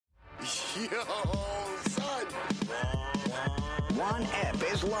Yo, son. One ep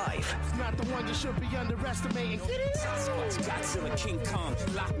is life. It's not the one you should be underestimating. Godzilla, King Kong,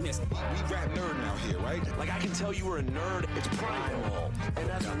 Loch Ness. We rap nerd now here, right? Like, I can tell you were a nerd. It's primal. And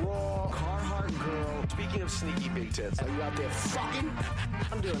that's raw, Carhartt girl. Speaking of sneaky big tits, Are you out there fucking?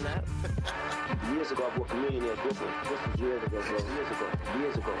 I'm doing that. Years ago, I bought Chameleon Brooklyn. This was years ago,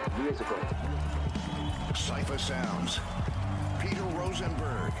 bro. Years ago. Cypher Sounds. Peter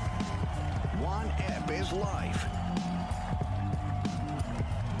Rosenberg. One ep is life.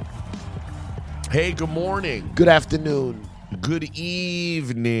 Hey, good morning. Good afternoon. Good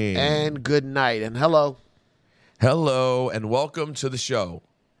evening. And good night. And hello. Hello, and welcome to the show.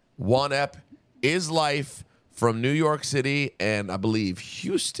 One ep is life from New York City and I believe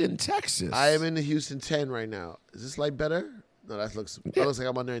Houston, Texas. I am in the Houston 10 right now. Is this light better? No, that looks like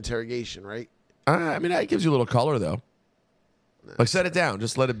I'm under interrogation, right? I mean, that gives you a little color, though. Like, set it down.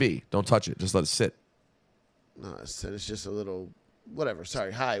 Just let it be. Don't touch it. Just let it sit. No, it's just a little, whatever.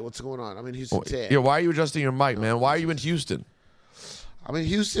 Sorry. Hi, what's going on? I'm in Houston 10. Yeah, why are you adjusting your mic, man? Why are you in Houston? I'm in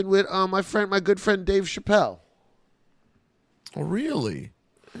Houston with my good friend Dave Chappelle. Oh, really?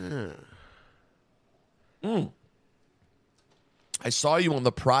 Yeah. I saw you on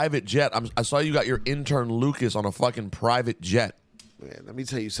the private jet. I saw you got your intern Lucas on a fucking private jet. Man, let me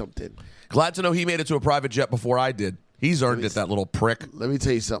tell you something. Glad to know he made it to a private jet before I did. He's earned it, that little prick. Let me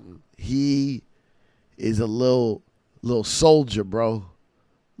tell you something. He is a little soldier, bro.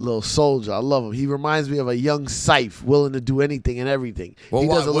 Little soldier. I love him. He reminds me of a young Syph, willing to do anything and everything. Well, he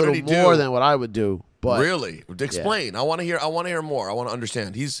does a what little did he more do? than what I would do. But Really? Explain. Yeah. I want to hear more. I want to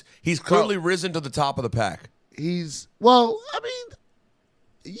understand. He's clearly risen to the top of the pack. Yeah,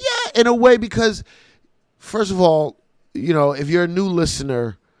 in a way, because first of all, if you're a new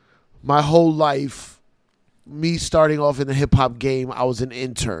listener, my whole life, me starting off in the hip hop game, I was an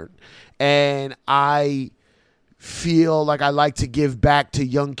intern, and I feel like I like to give back to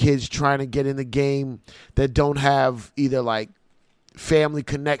young kids trying to get in the game that don't have either like family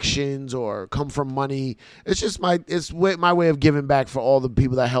connections or come from money. It's just my way of giving back for all the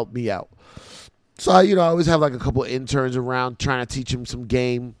people that helped me out. So, I always have like a couple of interns around trying to teach them some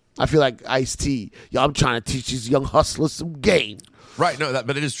game. I feel like Ice-T. I'm trying to teach these young hustlers some game. Right. No,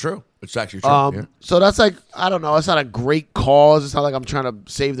 but it is true. It's actually true. Yeah. So that's like, I don't know. It's not a great cause. It's not like I'm trying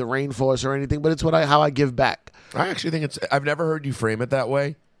to save the rainforest or anything, but it's how I give back. I actually think I've never heard you frame it that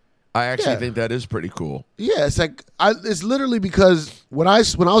way. I actually think that is pretty cool. Yeah, it's like, it's literally because when I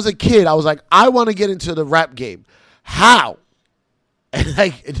was a kid, I was like, I want to get into the rap game. How? And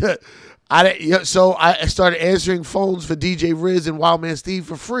like, so I started answering phones for DJ Riz and Wildman Steve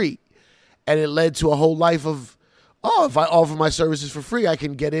for free. And it led to a whole life of, if I offer my services for free, I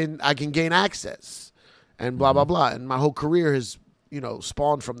can get in, I can gain access and blah, blah, blah. And my whole career has,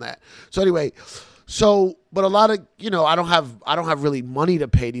 spawned from that. So anyway, but a lot of, I don't have really money to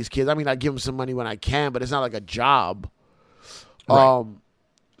pay these kids. I mean, I give them some money when I can, but it's not like a job. Right.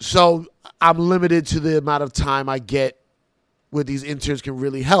 So I'm limited to the amount of time I get where these interns can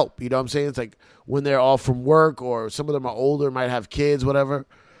really help. You know what I'm saying? It's like when they're off from work or some of them are older, might have kids, whatever.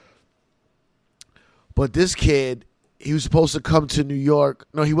 But this kid, he was supposed to come to New York.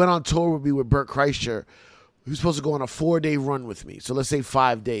 No, he went on tour with me with Burt Kreischer. He was supposed to go on a 4-day run with me. So let's say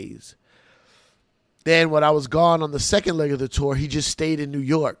 5 days. Then when I was gone on the second leg of the tour, he just stayed in New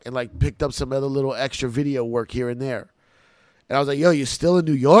York and like picked up some other little extra video work here and there. And I was like, yo, you still in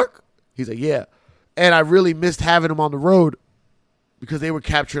New York? He's like, yeah. And I really missed having him on the road because they were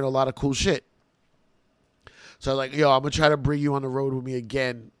capturing a lot of cool shit. So I was like, yo, I'm going to try to bring you on the road with me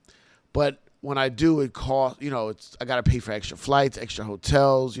again. But when I do, it costs, I got to pay for extra flights, extra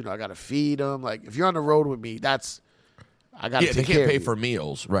hotels. I got to feed them. Like, if you're on the road with me, I got to take care of you. Yeah, they can't pay for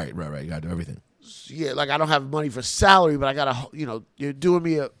meals. Right. You got to do everything. Yeah, like I don't have money for salary, but I got to, you're doing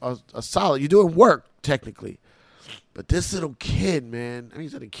me a solid. You're doing work, technically. But this little kid, man, I mean,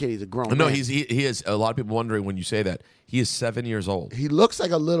 he's not a kid. He's a grown man. No, he is. A lot of people wondering when you say that. He is 7 years old. He looks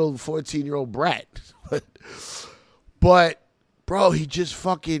like a little 14-year-old brat. But, bro, he just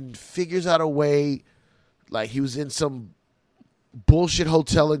fucking figures out a way. Like, he was in some bullshit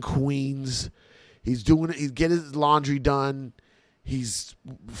hotel in Queens. He's getting his laundry done. He's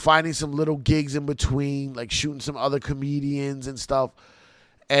finding some little gigs in between, like shooting some other comedians and stuff.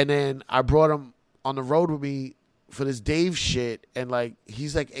 And then I brought him on the road with me for this Dave shit, and like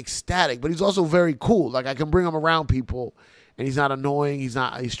he's like ecstatic, but he's also very cool. Like I can bring him around people, and he's not annoying. He's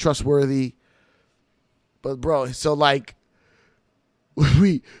trustworthy. But bro, so like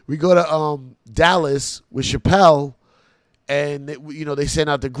we go to Dallas with Chappelle, and they send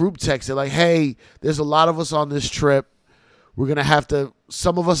out the group text. They're like, "Hey, there's a lot of us on this trip. We're going to have to,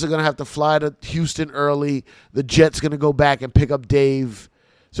 some of us are going to have to fly to Houston early. The jet's going to go back and pick up Dave.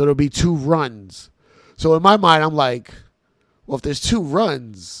 So there'll be 2 runs. So in my mind, I'm like, well, if there's 2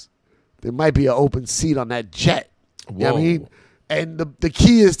 runs, there might be an open seat on that jet. You know what I mean? And the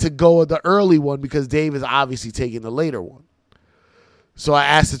key is to go the early one because Dave is obviously taking the later one. So I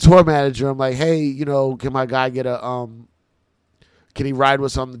asked the tour manager, I'm like, hey, you know, can my guy get can he ride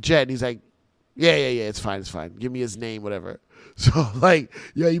with us on the jet? And he's like, yeah, it's fine. Give me his name, whatever. So I'm like,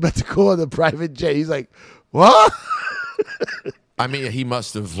 yo, you about to go on the private jet? He's like, what? I mean, he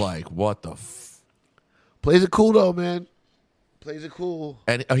must have like, what the Plays it cool though, man. Plays it cool.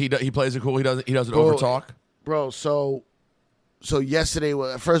 And he plays it cool. He doesn't Bro, overtalk. Bro, so yesterday,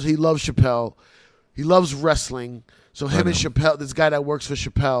 at first he loves Chappelle. He loves wrestling. So him and Chappelle, this guy that works for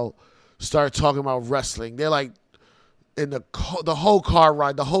Chappelle, started talking about wrestling. They're like in the whole car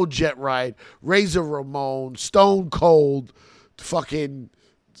ride, the whole jet ride, Razor Ramon, Stone Cold, fucking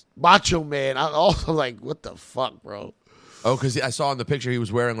Macho Man. I also like, what the fuck, bro? Oh, because I saw in the picture he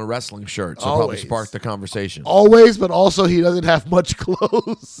was wearing a wrestling shirt, so Always. probably sparked the conversation. Always, but also he doesn't have much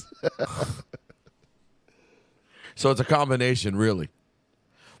clothes. So it's a combination, really.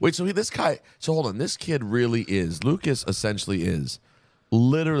 Wait, so hold on. This kid really is, Lucas essentially is,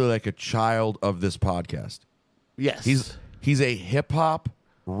 literally like a child of this podcast. Yes. He's a hip-hop,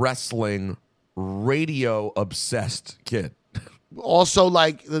 wrestling, radio-obsessed kid. Also,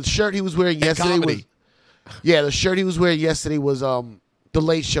 like, the shirt he was wearing yesterday comedy. the shirt he was wearing yesterday was The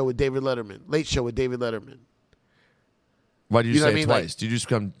Late Show with David Letterman. Late Show with David Letterman. Why did you know say what I it mean? twice? Like, Did you just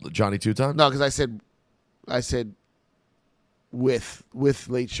become Johnny Two-Time? No, because I said with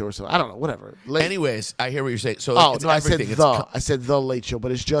Late Show or something. I don't know, whatever. Anyways, I hear what you're saying. So it's I said everything. I said The Late Show,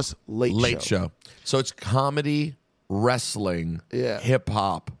 but it's just Late Show. So it's comedy, wrestling,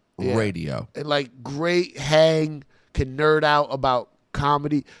 hip-hop, radio. And like great hang, can nerd out about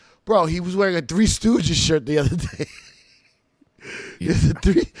comedy. Bro, he was wearing a Three Stooges shirt the other day. It's a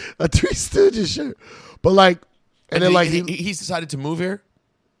Three Stooges shirt. But like, and then like he's decided to move here?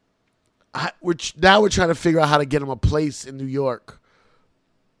 Now we're trying to figure out how to get him a place in New York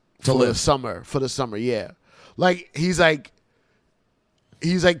to live for the summer. Yeah, like he's like,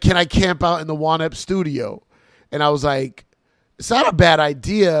 can I camp out in the One-Up studio? And I was like, it's not a bad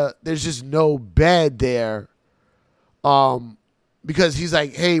idea. There's just no bed there, because he's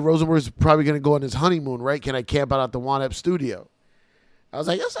like, hey, Rosenberg's probably gonna go on his honeymoon, right? Can I camp out at the One-Up studio? I was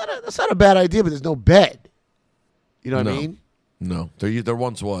like, that's not a bad idea, but there's no bed. You know what I mean? No, there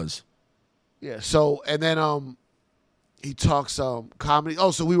once was. Yeah. So and then he talks comedy. Oh,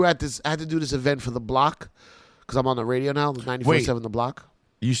 so we were at this. I had to do this event for The Block because I'm on the radio now. The 94.7 The Block.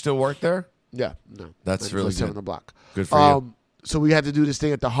 You still work there? Yeah. No. That's really good. The Block. Good for you. So we had to do this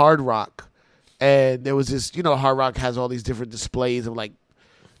thing at the Hard Rock, and there was this. You know, Hard Rock has all these different displays of like,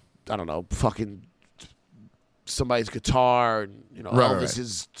 I don't know, fucking somebody's guitar and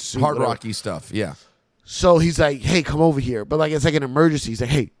Elvis's suit, hard whatever. rocky stuff. Yeah. So he's like, hey, come over here. But like, it's like an emergency. He's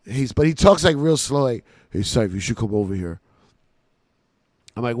like, but he talks like real slow, like, hey, Syph, you should come over here.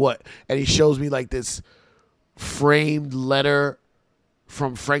 I'm like, what? And he shows me like this framed letter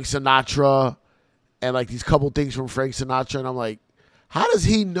from Frank Sinatra and like these couple things from Frank Sinatra. And I'm like, how does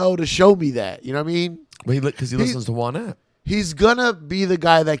he know to show me that? You know what I mean? Because he listens to One App. He's going to be the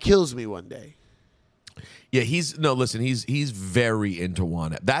guy that kills me one day. Yeah, he's very into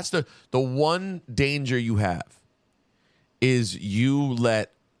One App. That's the one danger you have is you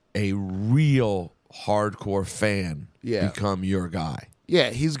let a real hardcore fan become your guy.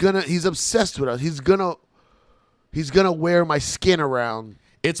 Yeah, he's obsessed with us. He's gonna wear my skin around.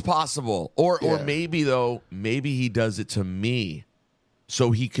 It's possible. Or maybe he does it to me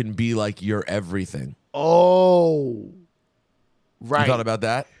so he can be like your everything. Oh. Right. You thought about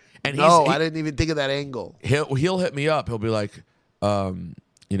that? And I didn't even think of that angle. He'll hit me up. He'll be like,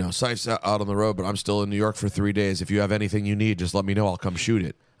 Syph's out on the road, but I'm still in New York for 3 days. If you have anything you need, just let me know. I'll come shoot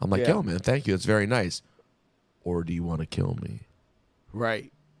it. I'm like, yo, man, thank you. It's very nice. Or do you want to kill me?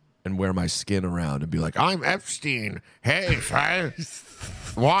 Right. And wear my skin around and be like, I'm Epstein. Hey,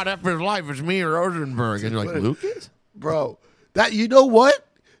 Syph. What up is life? It's me, Rosenberg. And you're like, Lucas? Bro, that, you know what?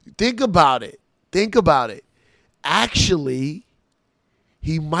 Think about it. Actually,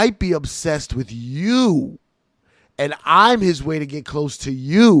 he might be obsessed with you, and I'm his way to get close to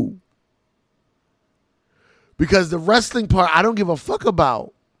you. Because the wrestling part, I don't give a fuck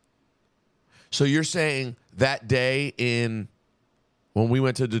about. So you're saying that day when we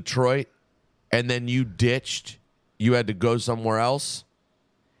went to Detroit, and then you ditched, you had to go somewhere else,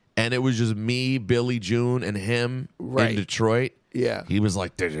 and it was just me, Billy June, and him in Detroit? Yeah. He was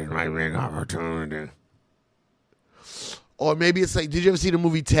like, this is my big opportunity. Or maybe it's like, did you ever see the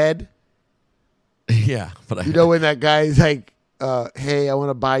movie Ted? Yeah, but You know when that guy's like, "Hey, I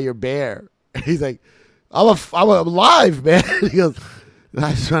want to buy your bear." He's like, I'm alive, man." He goes, "I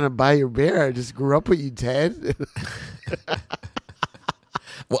was trying to buy your bear. I just grew up with you, Ted."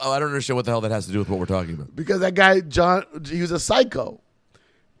 well, I don't understand what the hell that has to do with what we're talking about. Because that guy, John, he was a psycho.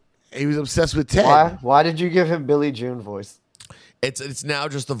 He was obsessed with Ted. Why did you give him Billy June voice? It's now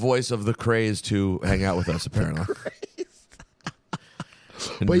just the voice of the crazed to hang out with us, apparently.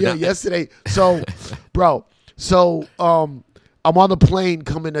 But yeah, yesterday, bro, I'm on the plane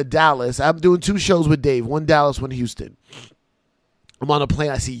coming to Dallas. I'm doing 2 shows with Dave, one Dallas, one Houston. I'm on the plane,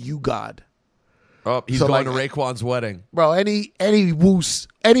 I see You God. Oh, he's going to Raekwon's wedding. Bro, any Wu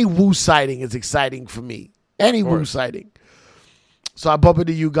sighting is exciting for me. Any Wu sighting. So I bump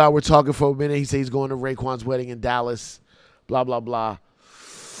into You God, we're talking for a minute. He says he's going to Raekwon's wedding in Dallas, blah, blah, blah.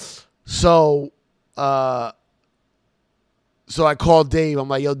 So I called Dave. I'm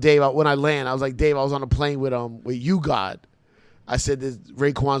like, "Yo, Dave," when I land, I was like, "Dave, I was on a plane with You God." I said, "This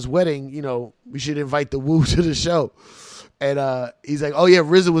Raekwon's wedding, we should invite the Wu to the show." And he's like, "Oh yeah,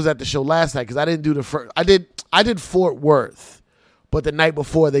 RZA was at the show last night because I didn't do the first. I did Fort Worth, but the night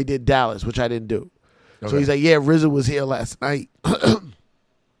before they did Dallas, which I didn't do." Okay. So he's like, "Yeah, RZA was here last night."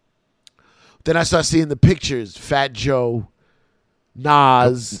 Then I start seeing the pictures: Fat Joe,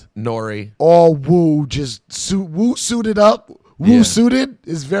 Nas, Nori, all Wu, just Wu suited up. Wu suited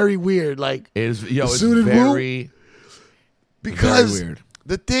is very weird. Like it's suited very, Wu. Because very weird.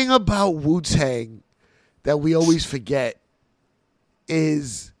 The thing about Wu-Tang that we always forget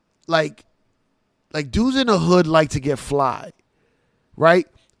is like dudes in the hood like to get fly, right?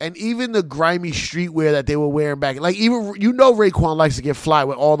 And even the grimy streetwear that they were wearing back, like even Raekwon likes to get fly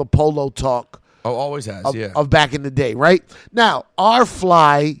with all the polo talk. Oh, always has, of back in the day, right? Now our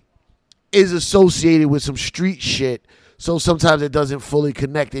fly is associated with some street shit, so sometimes it doesn't fully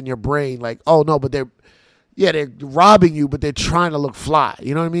connect in your brain. Like, oh no, but they're robbing you, but they're trying to look fly.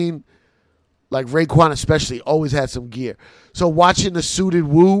 You know what I mean? Like Raekwon especially always had some gear. So watching the suited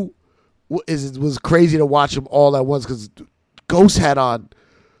Wu was crazy to watch them all at once because Ghost had on,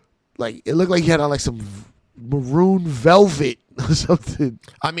 like, it looked like he had on like some maroon velvet or something.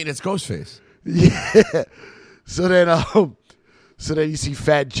 I mean, it's Ghostface. Yeah. So then you see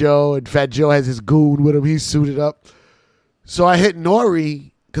Fat Joe, and Fat Joe has his goon with him. He's suited up. So I hit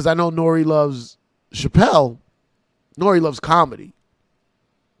Nori because I know Nori loves Chappelle. Nori loves comedy.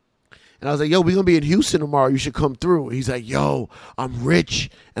 And I was like, "Yo, we're going to be in Houston tomorrow. You should come through." And he's like, "Yo, I'm rich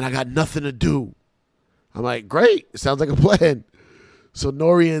and I got nothing to do." I'm like, "Great. It sounds like a plan." So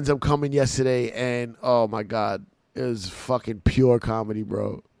Nori ends up coming yesterday, and oh my God, it was fucking pure comedy,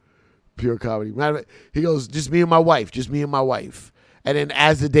 bro. Pure comedy. He goes, "Just me and my wife. Just me and my wife." And then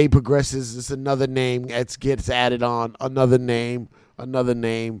as the day progresses, it's another name that gets added on, another name.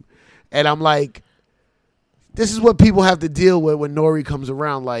 And I'm like, this is what people have to deal with when Nori comes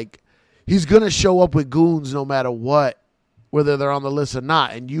around. Like, he's going to show up with goons no matter what, whether they're on the list or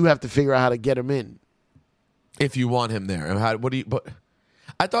not. And you have to figure out how to get him in. If you want him there. But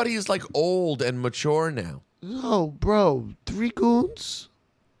I thought he's like old and mature now. No, bro. 3 goons?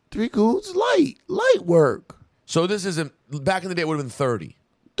 3 goons? Light work. So this isn't, back in the day it would have been 30.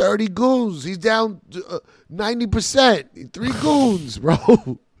 30 goons. He's down 90%. 3 goons,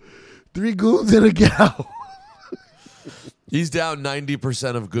 bro. 3 goons and a gal. He's down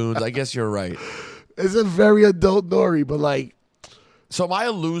 90% of goons. I guess you're right. It's a very adult Nori, but like. So am I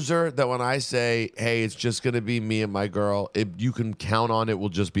a loser that when I say, "Hey, it's just going to be me and my girl," you can count on it will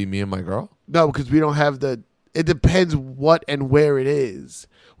just be me and my girl? No, because we don't have it depends what and where it is.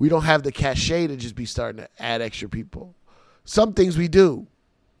 We don't have the cachet to just be starting to add extra people. Some things we do.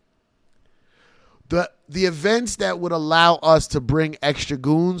 The events that would allow us to bring extra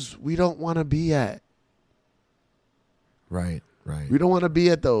goons, we don't want to be at. Right. We don't want to be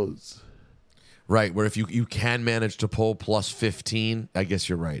at those. Right, where if you can manage to pull plus 15, I guess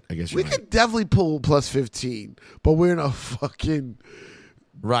you're right. We could definitely pull plus 15, but we're in a fucking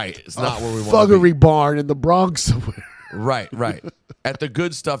right. It's not where we want to be. Thuggery barn in the Bronx somewhere. Right. At the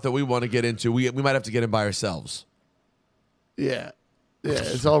good stuff that we want to get into, we might have to get in by ourselves. Yeah,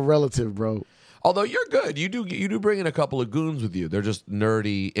 it's all relative, bro. Although you're good, you do bring in a couple of goons with you. They're just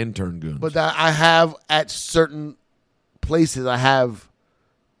nerdy intern goons. But I have at certain places, I have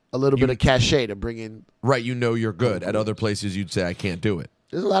a little bit of cachet to bring in. Right, you're good. At other places, you'd say I can't do it.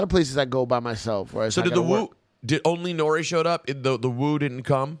 There's a lot of places I go by myself. So did the Wu? Did only Nori showed up? The Wu didn't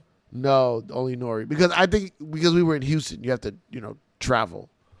come? No, only Nori. Because we were in Houston, you have to travel.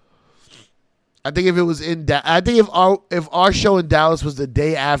 I think if it was if our show in Dallas was the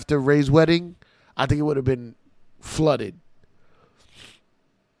day after Ray's wedding, I think it would have been flooded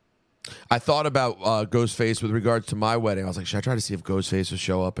I thought about Ghostface with regards to my wedding. I was like, should I try to see if Ghostface would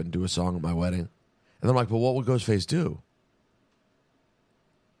show up and do a song at my wedding? And I'm like, but what would Ghostface do?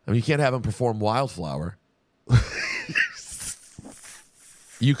 I mean, you can't have him perform Wildflower.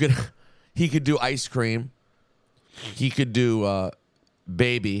 He could do Ice Cream. He could do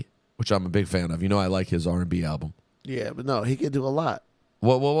Baby, which I'm a big fan of. You know, I like his R&B album. Yeah, but no, he could do a lot.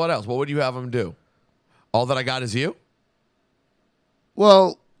 What else? What would you have him do? All That I Got Is You?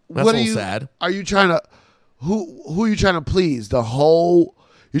 Well, That's what a are little you? sad. Are you trying to? Who are you trying to please? The whole?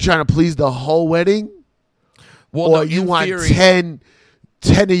 You're trying to please the whole wedding, Well, or no, you in want theory, 10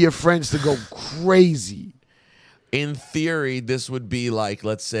 of your friends to go crazy? In theory, this would be like,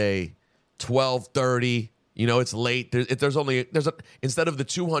 let's say, 12:30. You know, it's late. Instead of the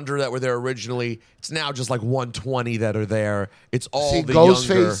 200 that were there originally, it's now just like 120 that are there. It's all See, the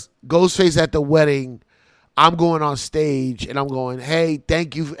younger. Ghostface at the wedding. I'm going on stage and I'm going, hey,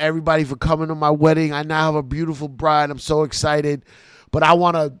 thank you everybody for coming to my wedding. I now have a beautiful bride. I'm so excited. But I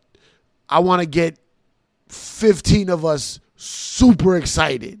want to get 15 of us super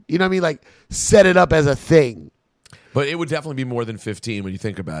excited. You know what I mean? Like, set it up as a thing. But it would definitely be more than 15 when you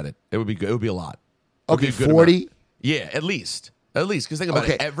think about it. It would be good. It would be a lot. It would Okay, be a good 40? amount. Yeah, at least. Because think about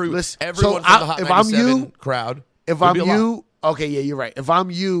Okay, it. Everyone listen, from so the Hot if I'm 97 you- crowd. If would I'm be a lot. you, okay, yeah, you're right. If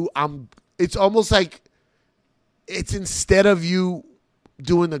I'm you, it's almost like it's instead of you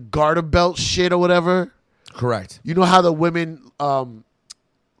doing the garter belt shit or whatever. Correct. You know how the women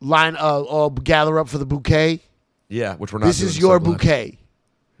line all gather up for the bouquet? Yeah, which we're not This doing, is so your glad. bouquet.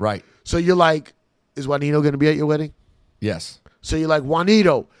 Right. So you're like, is Juanito going to be at your wedding? Yes. So you're like,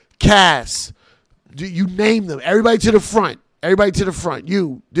 Juanito, Cass, you name them. Everybody to the front. Everybody to the front.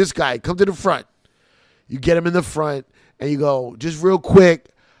 You, this guy, come to the front. You get him in the front and you go, just real quick,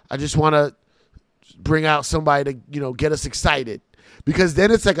 I just want to bring out somebody to, get us excited. Because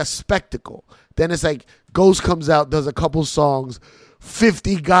then it's like a spectacle. Then it's like Ghost comes out, does a couple songs,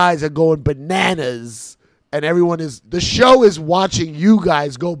 50 guys are going bananas, and the show is watching you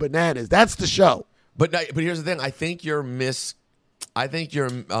guys go bananas. That's the show. But here's the thing. I think you're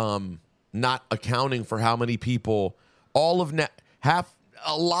not accounting for how many people.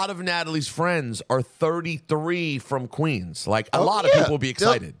 A lot of Natalie's friends are 33 from Queens. Like a lot of people will be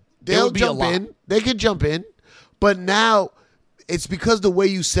excited. They'll jump in. They can jump in, but now it's because the way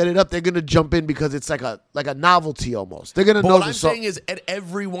you set it up. They're gonna jump in because it's like a novelty almost. They're gonna But know what the I'm song. saying is, and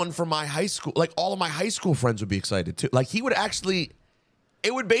everyone from my high school, like all of my high school friends, would be excited too. Like he would actually,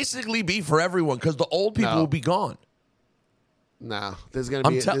 it would basically be for everyone because the old people will be gone. Nah, there's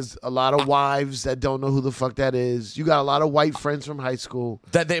there's a lot of wives that don't know who the fuck that is. You got a lot of white friends from high school.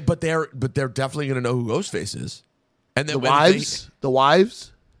 But they're definitely gonna know who Ghostface is. And then The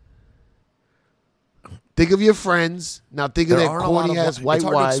wives. Think of your friends. Now think of their corny ass white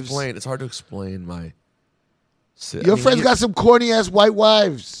wives. It's hard to explain my. Your friends got some corny ass white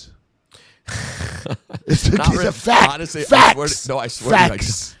wives. It's a fact. Honestly, facts. I swear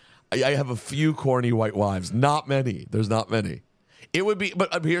Facts. to you, I have a few corny white wives. Not many. There's not many. It would be,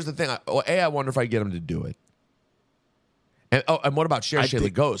 but here's the thing. I wonder if I get him to do it. And what about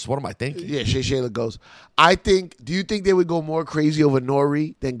Shayla Ghost? What am I thinking? Yeah, Shayla Ghost. Do you think they would go more crazy over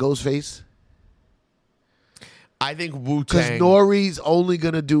Nori than Ghostface? I think Wu-Tang. Because Nori's only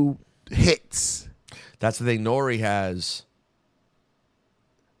going to do hits. That's the thing. Nori has.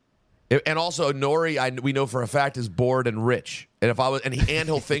 And also, Nori, we know for a fact, is bored and rich. And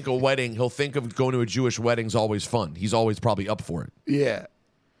he'll think a wedding. He'll think of going to a Jewish wedding's always fun. He's always probably up for it. Yeah.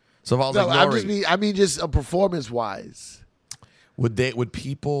 So if I was like, Nori, I mean, just performance wise. Would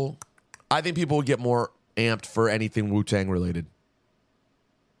people? I think people would get more amped for anything Wu-Tang related.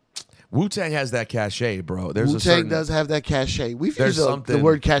 Wu-Tang has that cachet, bro. Wu-Tang does have that cachet. We've used the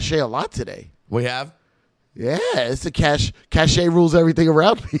word cachet a lot today. We have? Yeah, it's the cachet rules everything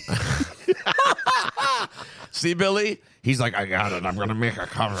around me. See, Billy? He's like, I got it. I'm gonna make a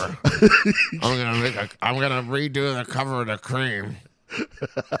cover. I'm gonna redo the cover of the Cream.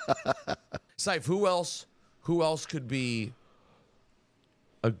 Syph, who else could be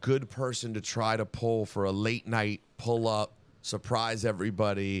a good person to try to pull for a late night pull up, surprise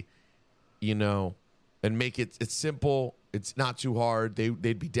everybody, and make it's simple. It's not too hard.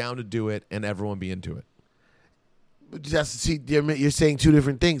 They'd be down to do it, and everyone be into it. You're saying two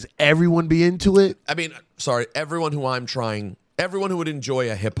different things. Everyone be into it? I mean, sorry, everyone who would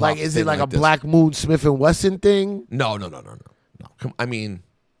enjoy a hip hop. Like, is it like a Black Moon Smith and Wesson thing? No. I mean,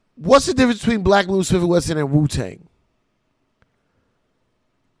 what's the difference between Black Moon Smith and Wesson and Wu-Tang?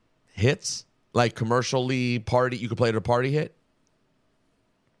 Hits like commercially party. You could play it at a party hit.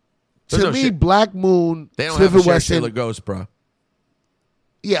 To me, Black Moon they don't Smith have and a Wesson. Shayla Ghost, bro.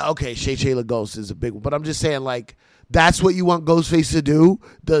 Yeah, okay, Shay Shayla Ghost is a big one. But I'm just saying, like, that's what you want Ghostface to do?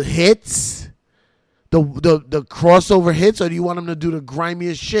 The hits? The crossover hits? Or do you want him to do the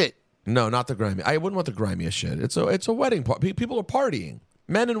grimiest shit? No, not the grimy. I wouldn't want the grimiest shit. It's a wedding party. People are partying.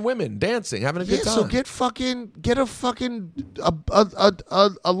 Men and women dancing, having a good time. So get a fucking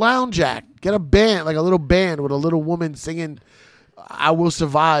a lounge act. Get a band, like a little band with a little woman singing "I Will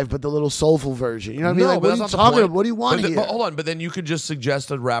Survive," but the little soulful version. You know what I mean? Like, what are you talking about? What do you want here? But hold on. But then you could just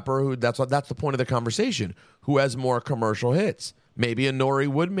suggest a rapper who that's the point of the conversation. Who has more commercial hits? Maybe a Nori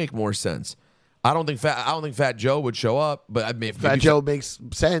would make more sense. I don't think Fat Joe would show up, but maybe Fat Joe makes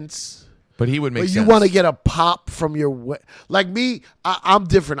sense. But he would make sense. But you want to get a pop from your like me. I'm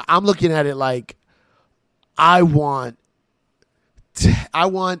different. I'm looking at it like I want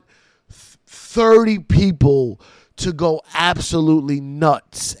 30 people to go absolutely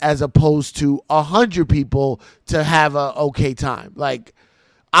nuts as opposed to 100 people to have a okay time. Like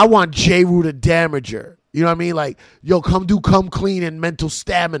I want J. Rue the Damager. You know what I mean? Like, yo, come clean and mental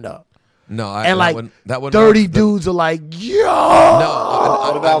stamina. No, and like that would 30 dudes are like, yo. No,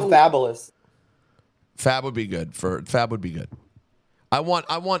 what about Fabulous? Fab would be good. Fab would be good.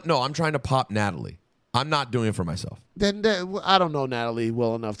 I'm trying to pop Natalie. I'm not doing it for myself. Then I don't know Natalie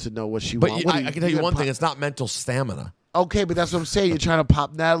well enough to know what she wants. But I can tell you one thing: it's not mental stamina. Okay, but that's what I'm saying. You're trying to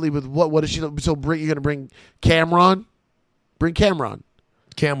pop Natalie with what? What is she? So you're gonna bring Cameron? Bring Cameron.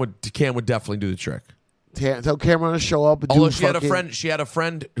 Cam would definitely do the trick. Tell Cameron to show up. Although she had a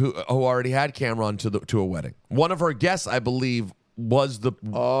friend who already had Cameron to a wedding. One of her guests, I believe, was the.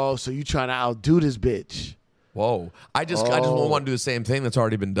 Oh, so you trying to outdo this bitch? Whoa! I just want to do the same thing that's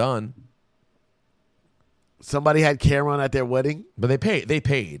already been done. Somebody had Cameron at their wedding, but they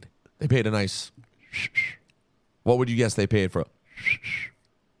paid a nice. What would you guess they paid for?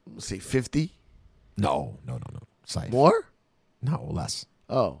 Say 50. No. Safe. More? No, less.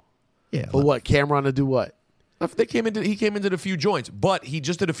 Oh, yeah. For what? Cameron to do what? He came into a few joints, but he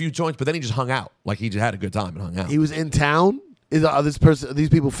just did a few joints. But then he just hung out, like he just had a good time and hung out. He was in town. Are these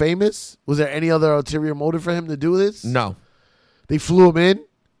people famous? Was there any other ulterior motive for him to do this? No. They flew him in.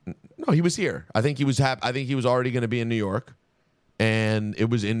 No, he was here. I think he was I think he was already going to be in New York, and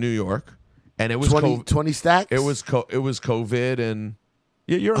it was in New York, and it was 20 stacks. It was COVID, and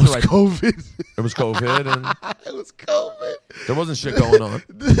yeah, you're on the right. COVID. It was COVID, and it was COVID. There wasn't shit going on.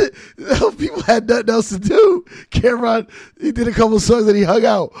 People had nothing else to do. Cameron, he did a couple songs and he hung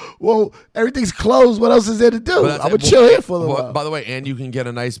out. Well, everything's closed. What else is there to do? I'm gonna chill here for a little while. By the way, and you can get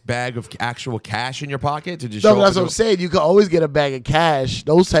a nice bag of actual cash in your pocket to just. No, that's what I'm saying. You can always get a bag of cash.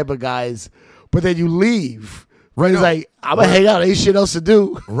 Those type of guys, but then you leave. Right? It's like I'm gonna hang out. Ain't shit else to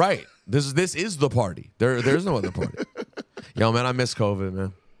do. Right. This is the party. There's no other party. Yo, man, I miss COVID,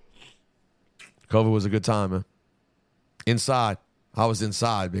 man. COVID was a good time, man. Inside. I was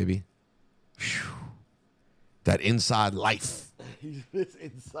inside, baby. Whew. That inside life. It's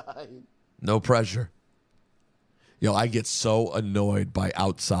inside. No pressure. Yo, I get so annoyed by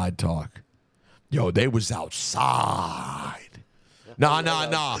outside talk. Yo, they was outside.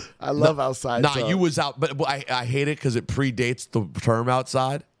 Nah. I love outside talk. You was out. But I hate it because it predates the term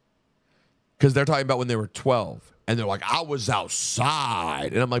outside. Because they're talking about when they were 12. And they're like, I was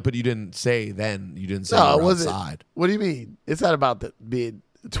outside. And I'm like, but you didn't say then. You didn't say you were outside. What do you mean? It's not about being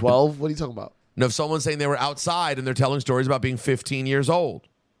 12. What are you talking about? No, if someone's saying they were outside and they're telling stories about being 15 years old.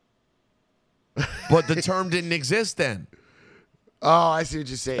 But the term didn't exist then. Oh, I see what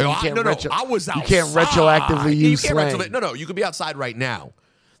you're saying. I was outside. You can't retroactively use slang. No, you could be outside right now.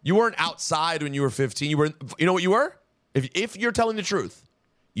 You weren't outside when you were 15. You know what you were? If you're telling the truth.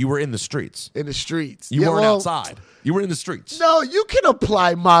 You were in the streets. In the streets. You weren't outside. You were in the streets. No, you can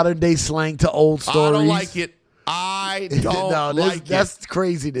apply modern day slang to old stories. I don't like it. I don't like it. That's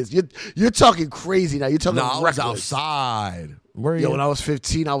craziness. You're talking crazy now. You're talking reckless. I was outside. Where are you? When I was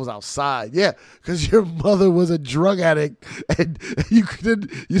 15, I was outside. Yeah, because your mother was a drug addict and you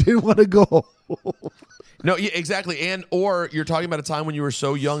didn't want to go home. No, yeah, exactly. Or you're talking about a time when you were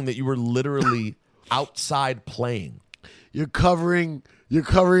so young that you were literally outside playing. You're covering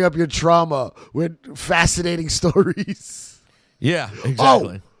up your trauma with fascinating stories. Yeah,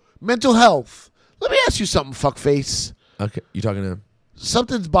 exactly. Oh, mental health. Let me ask you something, fuckface. Okay, you talking to him?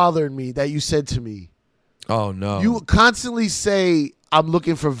 Something's bothering me that you said to me. Oh, no. You constantly say, I'm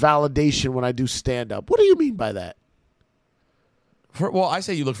looking for validation when I do stand-up. What do you mean by that? Well, I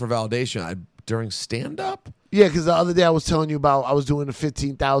say you look for validation during stand-up? Yeah, because the other day I was telling you about I was doing the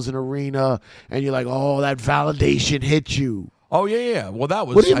 15,000 arena, and you're like, oh, that validation hit you. Oh, yeah. Well, that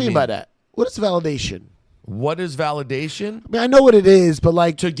was... What do you mean by that? What is validation? What is validation? I mean, I know what it is, but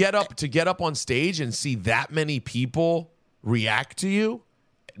like... To get up on stage and see that many people react to you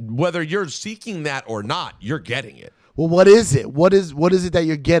whether you're seeking that or not, you're getting it. Well, what is it? What is it that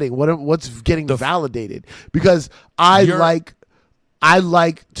you're getting? What's getting validated? Because I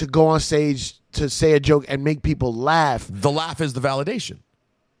like to go on stage to say a joke and make people laugh. The laugh is the validation.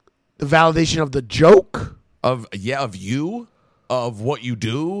 The validation of the joke? Of you, of what you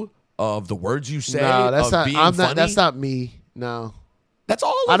do, of the words you say, No, that's of not. being I'm funny. not. That's not me. No. That's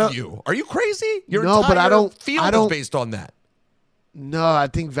all of you. Are you crazy? Your No, but entire I don't- field I don't- is based on that. No, I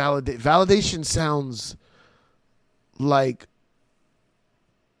think validation sounds like,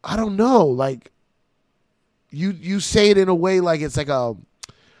 I don't know, like you say it in a way like it's like a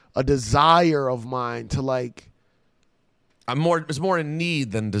desire of mine to like It's more a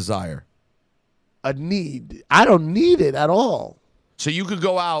need than desire. a need. I don't need it at all. So you could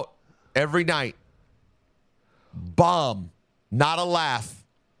go out every night, bomb, not a laugh,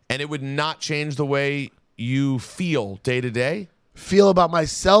 and it would not change the way you feel day to day? Feel about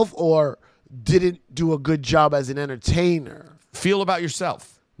myself or didn't do a good job as an entertainer? Feel about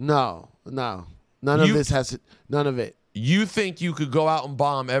yourself. No. None of it. You think you could go out and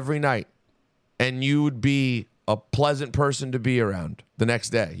bomb every night and you would be a pleasant person to be around the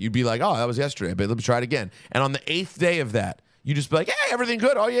next day. You'd be like, oh, that was yesterday, but let me try it again. And on the 8th day of that, you just be like, hey, everything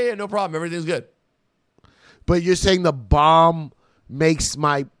good? Oh, yeah, no problem. Everything's good. But you're saying the bomb makes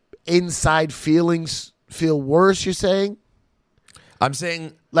my inside feelings feel worse, you're saying? I'm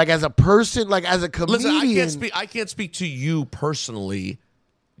saying, like as a person, like as a comedian. listen, I can't speak to you personally.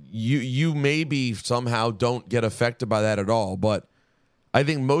 You maybe somehow don't get affected by that at all, but I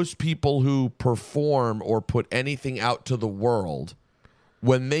think most people who perform or put anything out to the world,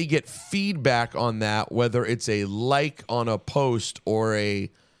 when they get feedback on that, whether it's a like on a post or a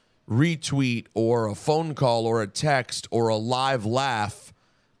retweet or a phone call or a text or a live laugh,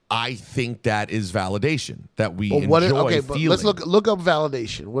 I think that is validation that we enjoy but feeling. let's look up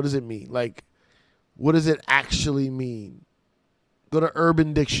validation. What does it mean? Like, what does it actually mean? Go to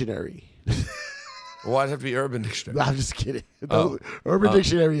Urban Dictionary. Why does it have to be Urban Dictionary? I'm just kidding. Urban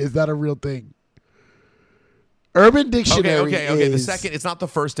Dictionary is not a real thing. Urban Dictionary. Okay. The second, it's not the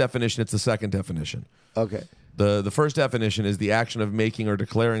first definition; it's the second definition. Okay. The first definition is the action of making or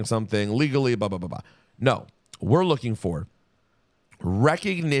declaring something legally. Blah blah blah blah. No, we're looking for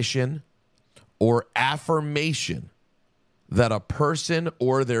recognition or affirmation that a person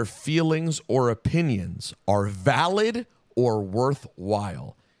or their feelings or opinions are valid or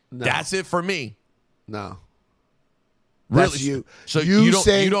worthwhile. No. That's it for me. No. Really? That's you. So you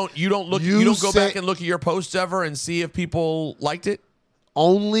don't go back and look at your posts ever and see if people liked it?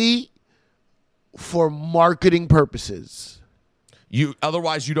 Only for marketing purposes.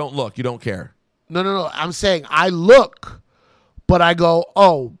 Otherwise you don't look. You don't care. No. I'm saying I look, but I go,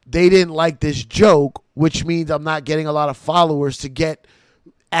 oh, they didn't like this joke, which means I'm not getting a lot of followers to get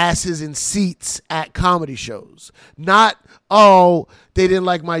asses in seats at comedy shows. Not, oh, they didn't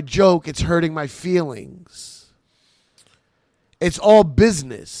like my joke, it's hurting my feelings. It's all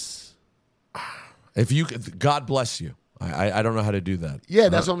business. If you could, God bless you. I don't know how to do that. Yeah,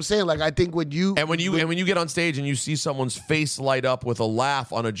 that's what I'm saying. Like, I think when you get on stage and you see someone's face light up with a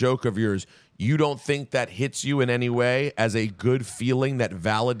laugh on a joke of yours, you don't think that hits you in any way as a good feeling that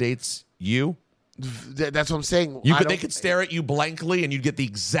validates you? That's what I'm saying. They could stare at you blankly and you'd get the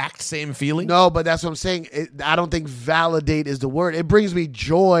exact same feeling? No, but that's what I'm saying. I don't think validate is the word. It brings me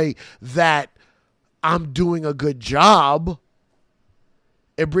joy that I'm doing a good job.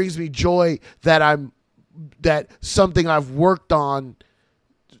 It brings me joy that something I've worked on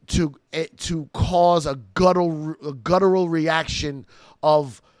to cause a guttural reaction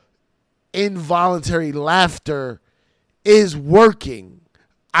of involuntary laughter is working.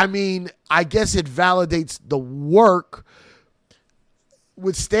 I mean, I guess it validates the work.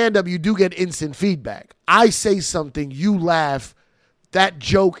 With stand-up, you do get instant feedback. I say something, you laugh, that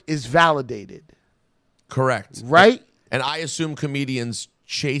joke is validated. Correct. Right? And I assume comedians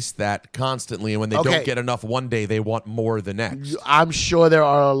chase that constantly, and when they don't get enough one day, they want more the next. I'm sure there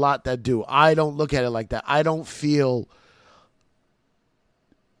are a lot that do. I don't look at it like that. I don't feel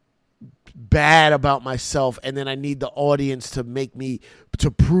bad about myself, and then I need the audience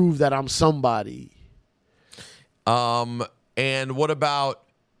to prove that I'm somebody. And what about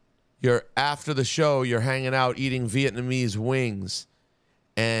after the show, you're hanging out eating Vietnamese wings,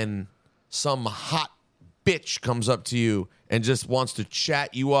 and some hot bitch comes up to you and just wants to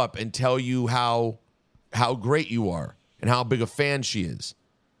chat you up and tell you how great you are and how big a fan she is.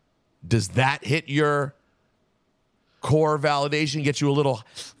 Does that hit your core validation, get you a little?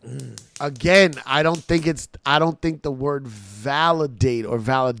 Again, I don't think the word validate or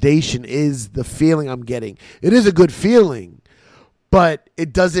validation is the feeling I'm getting. It is a good feeling, but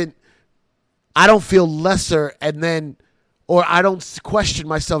it doesn't. I don't feel lesser, or I don't question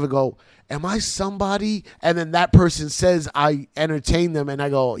myself and go, "Am I somebody?" And then that person says I entertain them, and I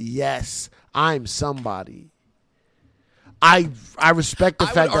go, "Yes, I'm somebody." I respect the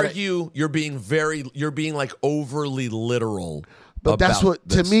fact I that would argue you're being like overly literal. but that's about what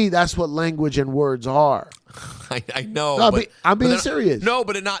this. to me that's what language and words are. I know. No, but, I'm being then- serious. No,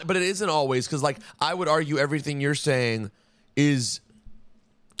 but it isn't always, because like I would argue everything you're saying is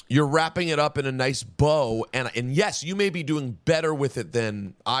you're wrapping it up in a nice bow, and yes, you may be doing better with it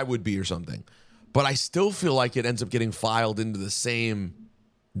than I would be or something, but I still feel like it ends up getting filed into the same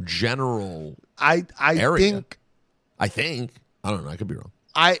general. I area. I think. I don't know. I could be wrong.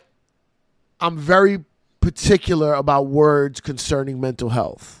 I'm very particular about words concerning mental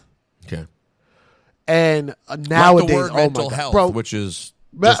health. Okay. And Like nowadays, the word oh mental my God, health, bro, which is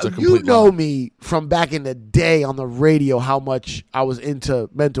just a complete you know lie. me from back in the day on the radio how much I was into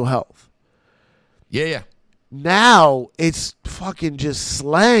mental health. Yeah. Now it's fucking just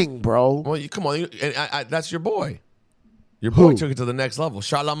slang, bro. Well, come on. That's your boy. Your Who? boy took it to the next level.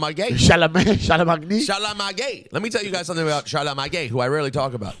 Shalamagay. Shalamagni. Shalamagay. Let me tell you guys something about Shalamagay, who I rarely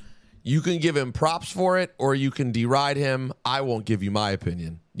talk about. You can give him props for it, or you can deride him. I won't give you my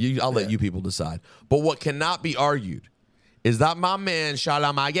opinion. I'll let you people decide. But what cannot be argued is that my man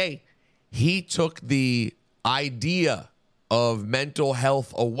Shalamagay, he took the idea of mental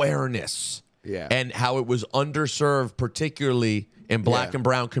health awareness and how it was underserved, particularly in black and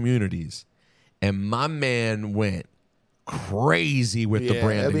brown communities. And my man went crazy with the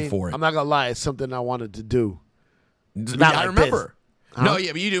branding for it. I'm not gonna lie, it's something I wanted to do. I remember. No,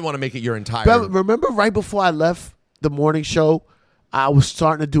 yeah, but you didn't want to make it your entire. But remember, right before I left the morning show, I was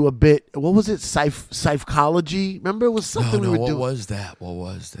starting to do a bit. What was it? Psychology. Remember, it was something we were doing. What was that?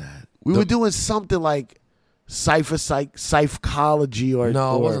 We were doing something like psychology or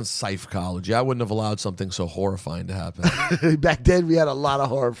No, it or, wasn't psychology. I wouldn't have allowed something so horrifying to happen. Back then, we had a lot of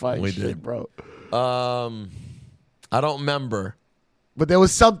horrifying We shit, did. bro. I don't remember. But there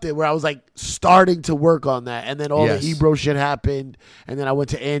was something where I was like starting to work on that, and then all Yes. the Ebro shit happened, and then I went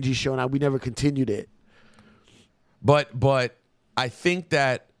to Angie's show, and we never continued it. But I think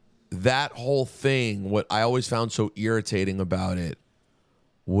that whole thing, what I always found so irritating about it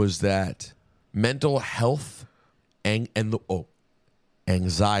was that mental health and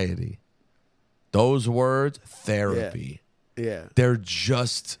anxiety, those words, therapy. Yeah. They're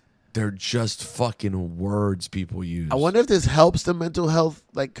just fucking words people use. I wonder if this helps the mental health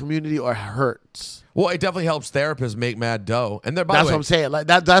community or hurts. Well, it definitely helps therapists make mad dough. And they're, by That's the way, what I'm saying. Like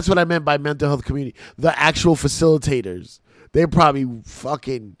that's what I meant by mental health community. The actual facilitators, they're probably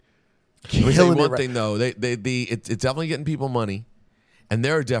fucking let me tell you killing it. one thing though, it's definitely getting people money, and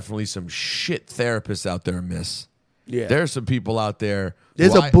there are definitely some shit therapists out there, miss. Yeah. There are some people out there.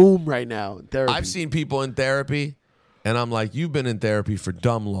 There's who a boom right now in therapy. I've seen people in therapy, and I'm like, you've been in therapy for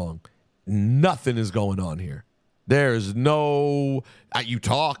dumb long. Nothing is going on here. There's no. You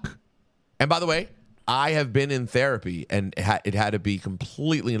talk, and by the way, I have been in therapy, and it had to be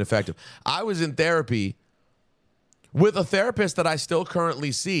completely ineffective. I was in therapy with a therapist that I still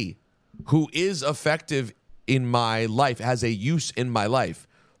currently see, who is effective in my life, has a use in my life,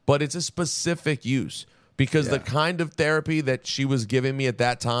 but it's a specific use because the kind of therapy that she was giving me at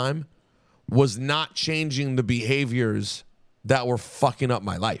that time was not changing the behaviors that were fucking up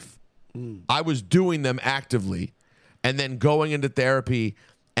my life. I was doing them actively and then going into therapy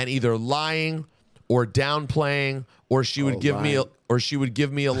and either lying or downplaying, or she would give me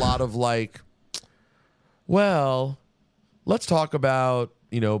a lot of like, well, let's talk about,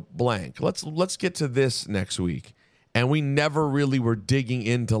 blank. Let's get to this next week. And we never really were digging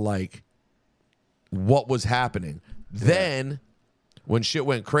into like what was happening. Then when shit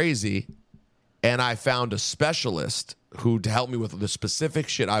went crazy and I found a specialist who to help me with the specific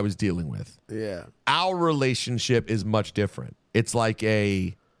shit I was dealing with. Yeah. Our relationship is much different. It's like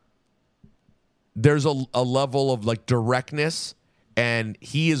there's a level of like directness, and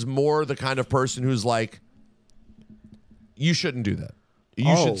he is more the kind of person who's like, you shouldn't do that.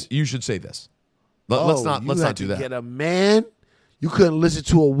 You should say this. Let's not do that. Get a man. You couldn't listen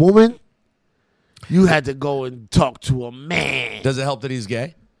to a woman. You had to go and talk to a man. Does it help that he's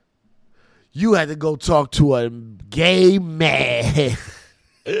gay? You had to go talk to a gay man.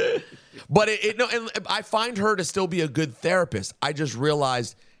 But and I find her to still be a good therapist. I just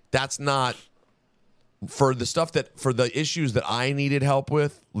realized that's not for the stuff for the issues that I needed help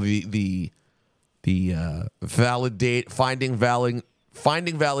with. Finding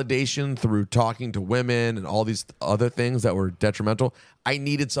validation through talking to women and all these other things that were detrimental. I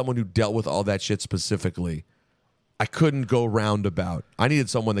needed someone who dealt with all that shit specifically I couldn't go roundabout. I needed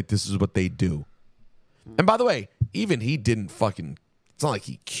someone like this is what they do. And by the way, even he didn't fucking. It's not like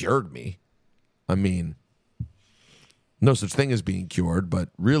he cured me. I mean, no such thing as being cured, but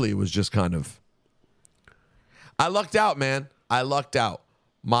really it was just kind of. I lucked out, man. I lucked out.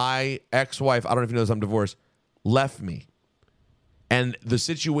 My ex-wife, I don't know if you know this, I'm divorced, left me. And the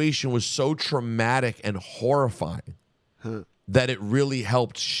situation was so traumatic and horrifying that it really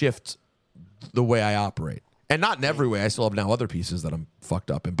helped shift the way I operate. And not in every way. I still have now other pieces that I'm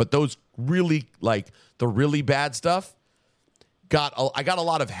fucked up in. But those really, like, the really bad stuff, I got a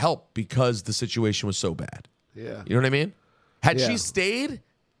lot of help because the situation was so bad. Yeah. You know what I mean? Had Yeah. she stayed,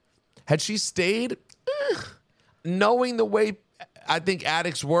 knowing the way I think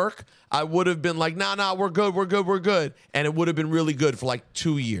addicts work, I would have been like, nah, we're good. And it would have been really good for like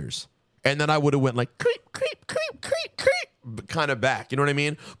 2 years. And then I would have went like, creep, kind of back. You know what I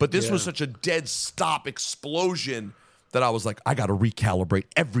mean? But this was such a dead stop explosion that I was like, I got to recalibrate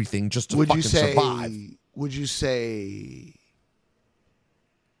everything just to fucking survive. Would you say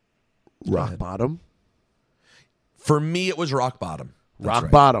rock bottom? For me, it was rock bottom. That's Rock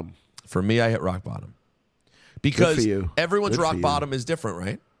right. bottom. For me, I hit rock bottom. Because Good for you. everyone's Good for rock you. bottom is different,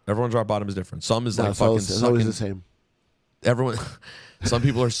 right? Everyone's rock bottom is different. Some is like It's fucking always sucking. the same. Everyone, some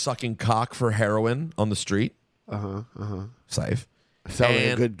people are sucking cock for heroin on the street. Safe. Sounds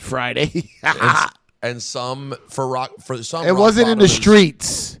like a good Friday. And some for rock for some. It rock wasn't in bottom the is-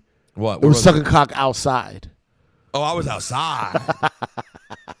 streets. What? It was sucking cock outside. Oh, I was outside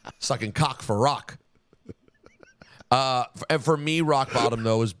sucking cock for rock. And for me, rock bottom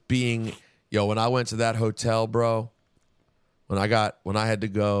though was being when I went to that hotel, bro. When I had to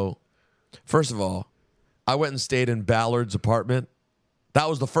go, first of all, I went and stayed in Ballard's apartment. That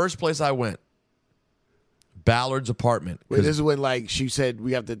was the first place I went. Ballard's apartment. Wait, this is when like she said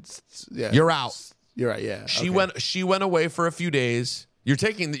we have to. Yeah, You're out. You're right. Yeah. She okay. went away for a few days. You're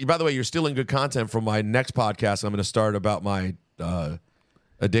taking. By the way, you're stealing good content from my next podcast. I'm going to start about my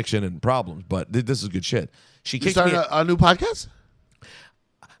addiction and problems. But this is good shit. She You kicked starting me. a new podcast?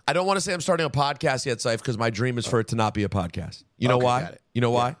 I don't want to say I'm starting a podcast yet, Saif, because my dream is for it to not be a podcast. You know Okay, why? got it. You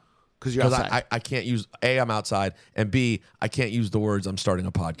know why? Because you're outside. I can't use A, I'm outside, and B, I can't use the words I'm starting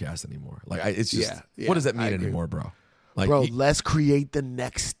a podcast anymore. Like it's just Yeah, what does that I mean agree. anymore, bro? Like Bro, let's create the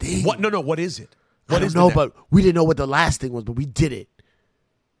next thing. what? No, what is it? I What don't is know, the but we didn't know what the last thing was, but we did it.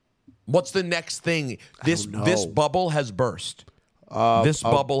 what's the next thing? This don't know. this bubble has burst. This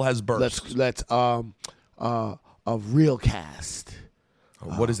bubble has burst. Let's a real cast.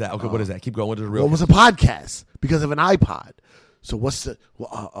 What is that? Okay, what is that? Keep going. What is a real? What was a podcast because of an iPod? So what's the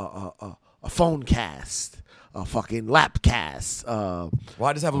a phone cast, a fucking lap cast?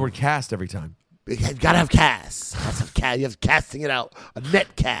 Why does it have the word cast every time? You gotta have cast. You have casting it out. A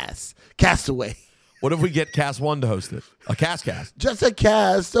net cast, castaway. What if we get Cast One to host it? A cast. Just a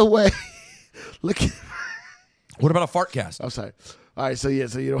castaway. Look. What about a fart cast? I'm sorry. All right. So yeah.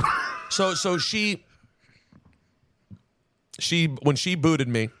 So you know. So she when she booted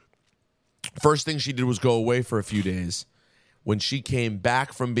me, first thing she did was go away for a few days. When she came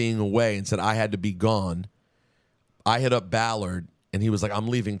back from being away and said I had to be gone, I hit up Ballard and he was like, I'm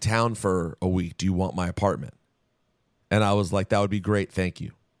leaving town for a week. Do you want my apartment? And I was like, that would be great. Thank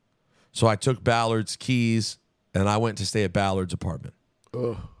you. So I took Ballard's keys and I went to stay at Ballard's apartment.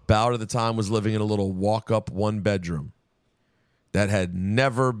 Ballard at the time was living in a little walk-up one-bedroom that had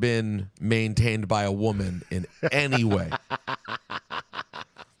never been maintained by a woman in any way.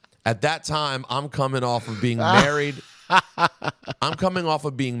 At that time, I'm coming off of being married. I'm coming off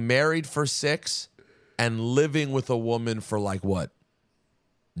of being married for 6 and living with a woman for like what?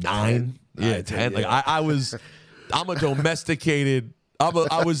 9? Yeah, 10. Like I'm a domesticated.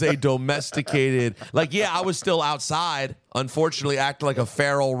 I was a domesticated. Like, yeah, I was still outside. Unfortunately, acting like a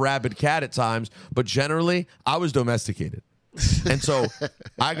feral rabid cat at times, but generally, I was domesticated. And so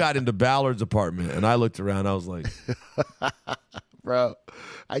I got into Ballard's apartment and I looked around. I was like, Bro,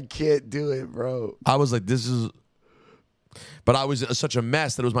 I can't do it, bro. I was like, this is. But I was such a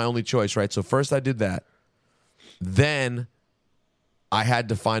mess that it was my only choice, right? So first I did that. Then I had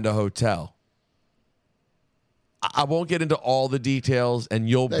to find a hotel. I won't get into all the details, and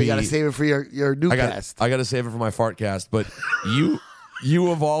you'll be. You gotta save it for your new cast. I gotta save it for my fart cast. But you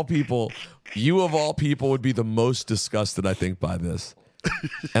of all people would be the most disgusted, I think, by this.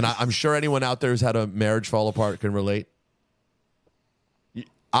 And I'm sure anyone out there who's had a marriage fall apart can relate.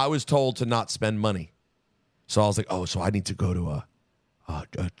 I was told to not spend money, so I was like, oh, so I need to go to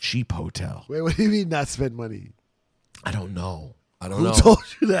a cheap hotel. Wait, what do you mean not spend money? I don't know. Who told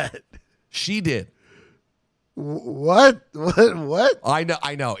you that? She did. What? What?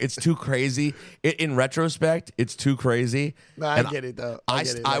 I know. It's too crazy. In retrospect, it's too crazy. Nah, I And get it though.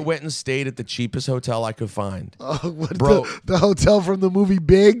 I went and stayed at the cheapest hotel I could find. Oh, what, Bro. the hotel from the movie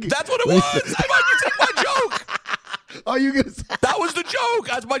Big? That's what it was. I thought you took my joke. Oh, you gonna say? That was the joke.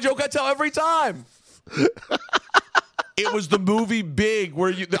 That's my joke I tell every time. It was the movie Big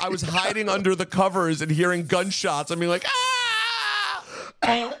where I was hiding under the covers and hearing gunshots and being like, ah!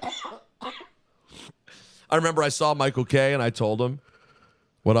 I remember I saw Michael K. and I told him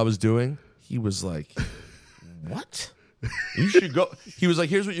what I was doing. He was like, what? You should go. He was like,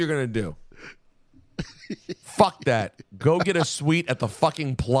 here's what you're going to do. Fuck that. Go get a suite at the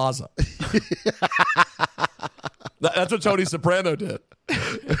fucking Plaza. That's what Tony Soprano did.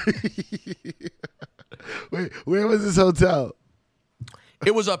 Wait, where was this hotel?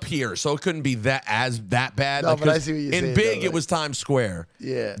 It was up here, so it couldn't be that bad. No, but I see what you're saying. In Big, though, it was Times Square.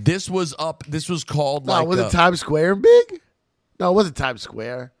 Yeah. This was up. This was called No, like. was it Times Square in Big? No, it wasn't Times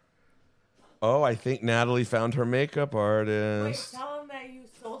Square. Oh, I think Natalie found her makeup artist. Wait, tell him that you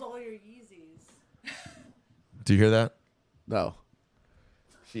sold all your Yeezys. Do you hear that? No.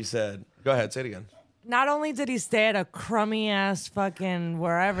 She said, "Go ahead, say it again." Not only did he stay at a crummy ass fucking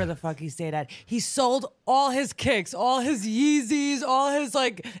wherever the fuck he stayed at, he sold all his kicks, all his Yeezys, all his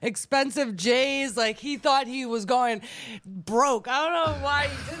like expensive J's. Like he thought he was going broke. I don't know why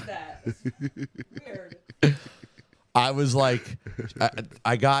he did that. Weird. I was like,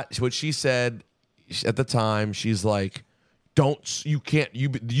 I got what she said at the time. She's like, you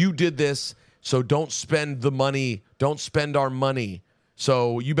did this, so don't spend the money. Don't spend our money.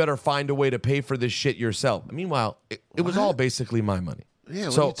 So you better find a way to pay for this shit yourself. Meanwhile, it was all basically my money. Yeah,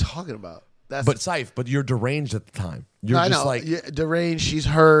 what are you talking about? But Saif, but you're deranged at the time. You're I just know. like Deranged. She's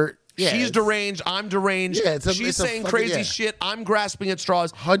hurt. Yeah, she's deranged. I'm deranged. Yeah, she's saying crazy shit. I'm grasping at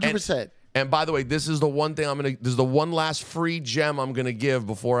straws. 100%. And by the way, this is the one thing this is the one last free gem I'm gonna give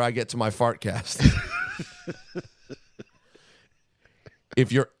before I get to my fart cast.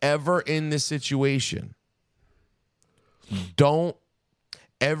 If you're ever in this situation,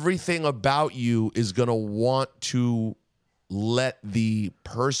 everything about you is going to want to let the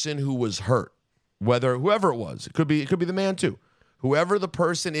person who was hurt, whoever it was, it could be the man too, whoever the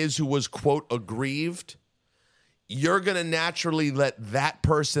person is who was, quote, aggrieved, you're going to naturally let that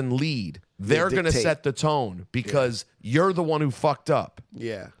person lead. They're going to set the tone because you're the one who fucked up.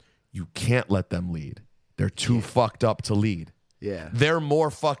 Yeah. You can't let them lead. They're too fucked up to lead. Yeah. They're more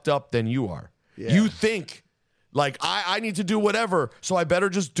fucked up than you are. Yeah. You think, like, I need to do whatever, so I better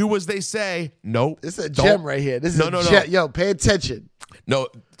just do as they say. Nope. This is a gem right here. This is no. Yo, pay attention. No,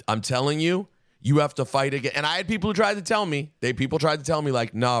 I'm telling you, you have to fight again. And I had people who tried to tell me,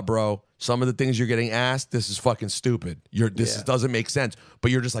 like, nah, bro, some of the things you're getting asked, this is fucking stupid. This doesn't make sense.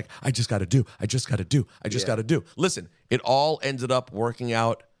 But you're just like, I just got to do. Listen, it all ended up working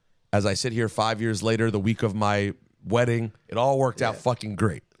out as I sit here 5 years later, the week of my wedding. It all worked out fucking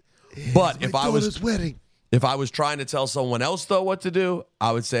great. But if I was trying to tell someone else, though, what to do,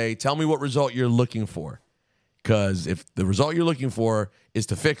 I would say, tell me what result you're looking for. Because if the result you're looking for is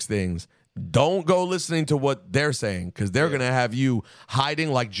to fix things, don't go listening to what they're saying, because they're going to have you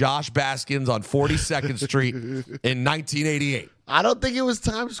hiding like Josh Baskins on 42nd Street in 1988. I don't think it was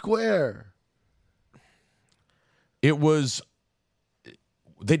Times Square. It was...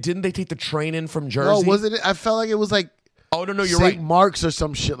 Didn't they take the train in from Jersey? No, wasn't it? I felt like it was like... Oh, no, you're St. right. Mark's or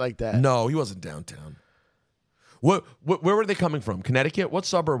some shit like that. No, he wasn't downtown. Where were they coming from? Connecticut? What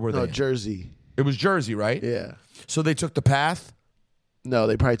suburb were they No, in? Jersey. It was Jersey, right? Yeah. So they took the path? No,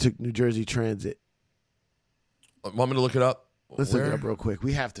 they probably took New Jersey Transit. Want me to look it up? Let's look it up real quick.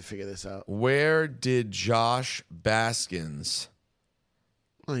 We have to figure this out. Where did Josh Baskins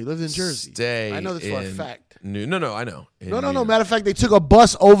Oh, he lived in Jersey. stay? I know this for a fact. No, I know. No. Matter of fact, they took a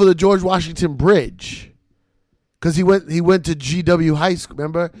bus over the George Washington Bridge. Because he went to GW High School,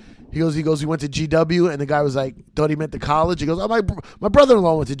 remember? He went to GW, and the guy was like, thought he meant the college. He goes, oh, my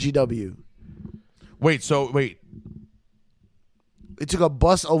brother-in-law went to GW. Wait. They took a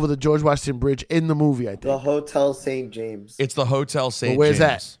bus over the George Washington Bridge in the movie, I think. The Hotel St. James. It's the Hotel St. James. Where's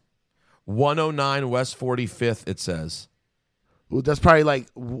that? 109 West 45th, it says. Well, that's probably like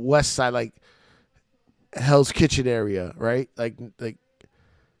west side, like Hell's Kitchen area, right? Like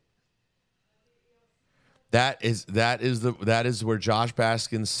That is where Josh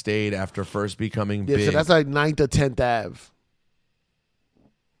Baskins stayed after first becoming yeah, big. so that's like 9th or 10th Ave.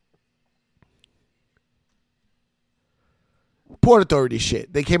 Port Authority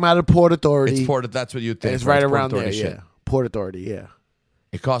shit. They came out of Port Authority. That's what you think. And it's right Port around there, Authority shit. yeah. Port Authority, yeah.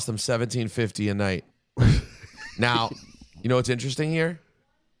 It cost them $17.50 a night. Now, you know what's interesting here?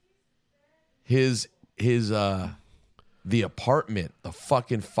 His his the apartment, the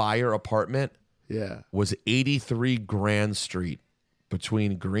fucking fire apartment, was 83 Grand Street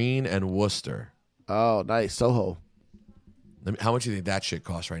between Green and Worcester. Oh, nice. Soho. How much do you think that shit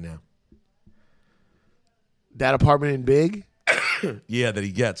costs right now? That apartment in Big? Yeah, that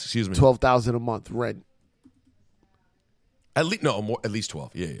he gets. Excuse me. $12,000 a month rent. At least more. At least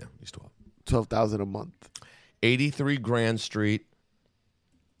 12. Yeah, at least 12. $12,000 a month. 83 Grand Street,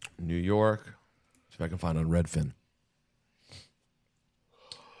 New York. See if I can find on Redfin.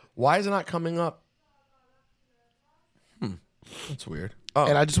 Why is it not coming up? That's weird. Oh.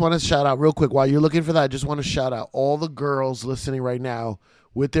 And I just want to shout out real quick while you're looking for that. I just want to shout out all the girls listening right now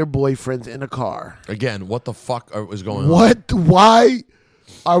with their boyfriends in a car. Again, what the fuck is going on? What? Why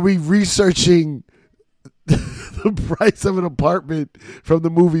are we researching the price of an apartment from the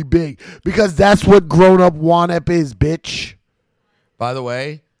movie Big? Because that's what grown-up Juan-Ep is, bitch. By the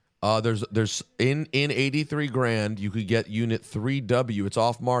way, there's in 83 grand you could get unit 3W. It's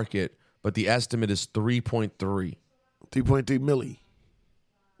off market, but the estimate is 3.3. 3.3 milli.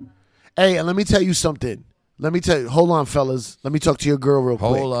 Hey, and let me tell you something. Hold on, fellas. Let me talk to your girl real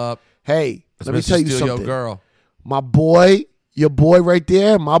quick. Hold up. Hey, let me tell you something. Your girl. My boy, your boy right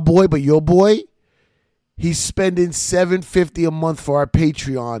there, my boy, but your boy, he's spending $750 a month for our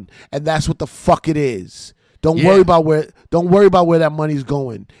Patreon, and that's what the fuck it is. Don't worry about where that money's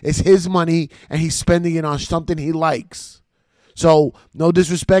going. It's his money, and he's spending it on something he likes. So, no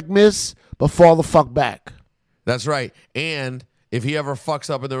disrespect, miss, but fall the fuck back. That's right. And if he ever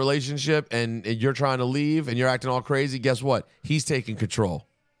fucks up in the relationship and you're trying to leave and you're acting all crazy, guess what? He's taking control.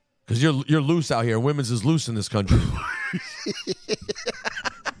 Because you're loose out here. Women's is loose in this country.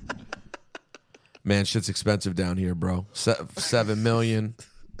 Man, shit's expensive down here, bro. $7 million.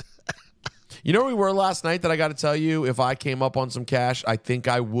 You know where we were last night that I got to tell you, if I came up on some cash, I think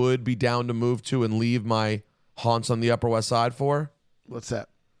I would be down to move to and leave my haunts on the Upper West Side for? What's that?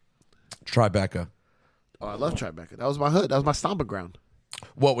 Tribeca. Oh, I love Tribeca. That was my hood. That was my stomping ground.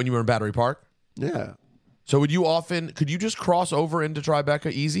 What, when you were in Battery Park? Yeah. So could you just cross over into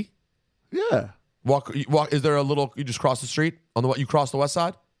Tribeca easy? Yeah. Walk, is there you just cross the street? You cross the west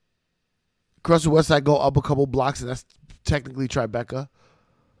side? Cross the west side, go up a couple blocks, and that's technically Tribeca.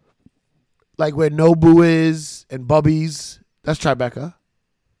 Like where Nobu is and Bubby's, that's Tribeca.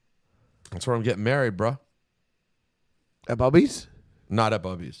 That's where I'm getting married, bro. At Bubby's? Not at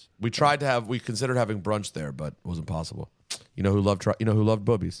Bubby's. We considered having brunch there, but it wasn't possible. You know who loved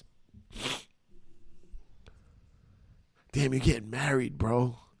Bubby's? Damn, you're getting married,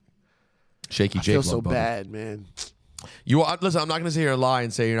 bro. Shaky I Jake. feel so Bubby. bad, man. Listen, I'm not going to sit here and lie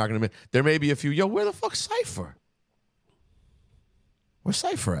and say you're not going to. There may be a few. Yo, where the fuck's Cypher? Where's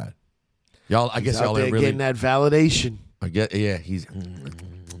Cypher at? Y'all, I guess y'all ain't really getting that validation. I get. Yeah, he's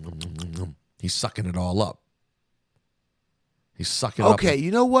sucking it all up. He's sucking up. Okay,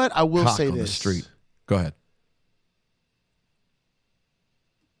 you know what? I will cock say on this. The street. Go ahead.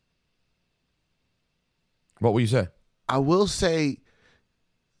 What will you say? I will say,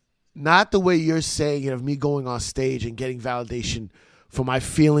 not the way you're saying it of me going on stage and getting validation for my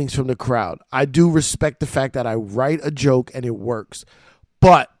feelings from the crowd. I do respect the fact that I write a joke and it works.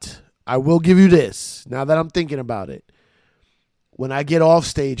 But I will give you this, now that I'm thinking about it. When I get off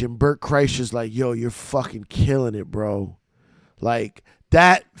stage and Bert Kreischer's like, yo, you're fucking killing it, bro. Like,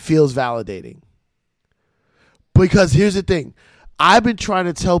 that feels validating. Because here's the thing. I've been trying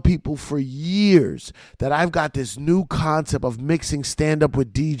to tell people for years that I've got this new concept of mixing stand-up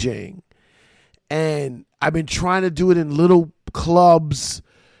with DJing. And I've been trying to do it in little clubs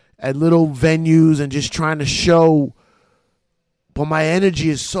and little venues and just trying to show. But my energy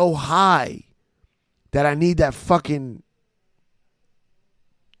is so high that I need that fucking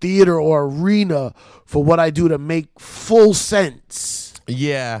theater or arena for what I do to make full sense.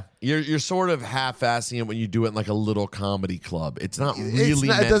 Yeah, you're sort of half-assing it when you do it in like a little comedy club. It's not really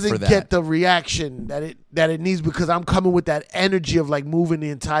meant it doesn't for that. get the reaction that it needs because I'm coming with that energy of like moving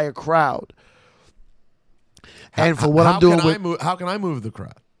the entire crowd. And for what I'm doing, how can I move the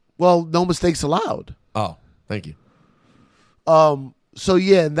crowd? Well, no mistakes allowed. Oh, thank you. So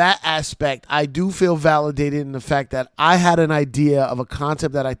yeah, in that aspect, I do feel validated in the fact that I had an idea of a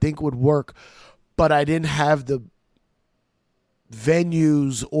concept that I think would work, but I didn't have the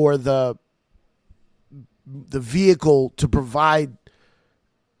venues or the vehicle to provide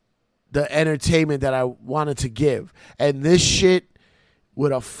the entertainment that I wanted to give. And this shit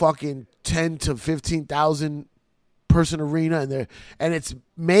with a fucking 10 to 15,000 person arena and it's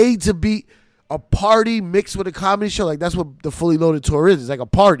made to be a party mixed with a comedy show. Like, that's what the Fully Loaded tour is. It's like a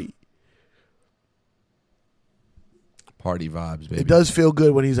party. Party vibes, baby. It does feel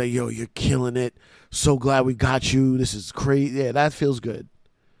good when he's like, yo, you're killing it. So glad we got you. This is crazy. Yeah, that feels good.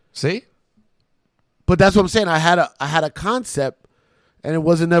 See? But that's what I'm saying. I had a concept, and it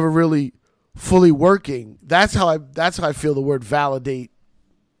wasn't never really fully working. That's how I feel the word validate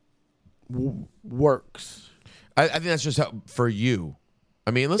works. I think that's just how, for you.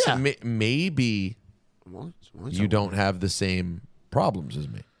 I mean, listen, maybe you don't have the same problems as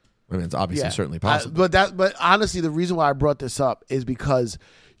me. I mean, it's obviously certainly possible. But honestly, the reason why I brought this up is because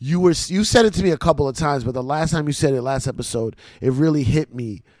you said it to me a couple of times, but the last time you said it, last episode, it really hit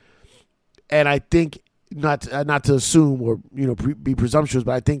me. And I think not to assume or be presumptuous,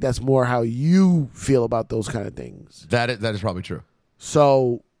 but I think that's more how you feel about those kind of things. That is probably true.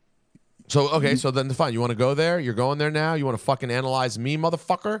 So okay, so then fine. You want to go there? You're going there now? You want to fucking analyze me,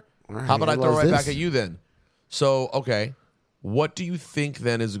 motherfucker? Right, How about I throw right this? back at you then? So, okay, what do you think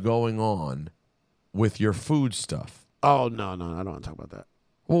then is going on with your food stuff? Oh, no, I don't want to talk about that.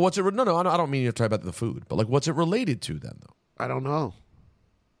 Well, what's it? No, I don't mean you have to talk about the food, but like, what's it related to then, though? I don't know.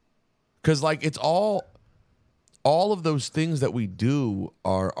 Because like, it's all of those things that we do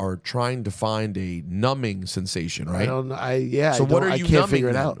are trying to find a numbing sensation, right? I don't know. So what are you I can't numbing figure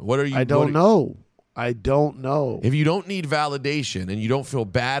it then? out. What are you? I don't know. I don't know. If you don't need validation and you don't feel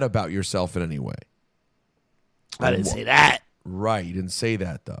bad about yourself in any way. I didn't say that. Right. You didn't say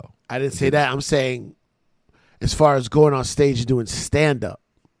that, though. I didn't say that. I'm saying as far as going on stage and doing stand-up,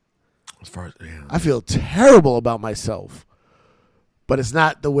 As far as I feel terrible about myself. But it's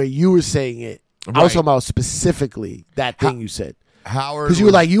not the way you were saying it. I was Right. talking about specifically that thing you said. Howard, Because you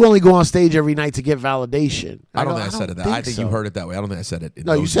were like, you only go on stage every night to get validation. I don't think I said it that. I think you heard it that way. I don't think I said it.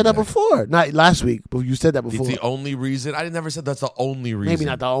 No, you said that before. Not last week, but you said that It's before. the only reason. I never said that's the only reason. Maybe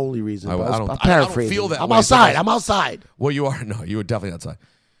not the only reason. But I don't- I'm I don't paraphrasing. feel that I'm way, outside. but I'm outside. Well, you are. No, you were definitely outside.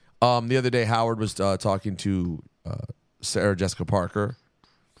 The other day, Howard was talking to Sarah Jessica Parker,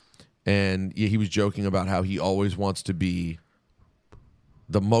 and he was joking about how he always wants to be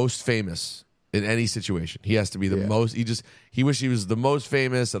the most famous in any situation. He has to be the most. He wished he was the most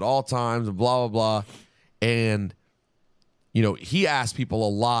famous at all times, and blah blah blah. And he asked people a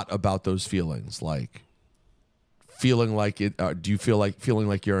lot about those feelings, like feeling like it. Do you feel like feeling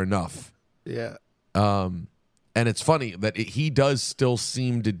like you're enough? Yeah. And it's funny that he does still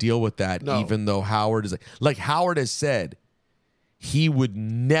seem to deal with that, even though Howard is like Howard has said he would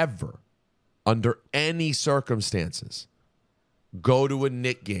never, under any circumstances, go to a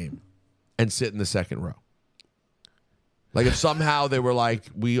Knick game and sit in the second row. Like if somehow they were like,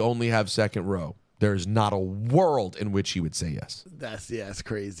 we only have second row, there's not a world in which he would say yes. That's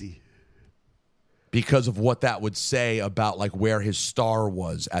crazy. Because of what that would say about like where his star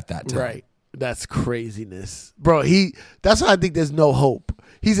was at that time. Right. That's craziness. Bro, that's why I think there's no hope.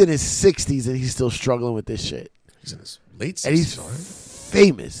 He's in his 60s and he's still struggling with this shit. He's in his late 60s. And he's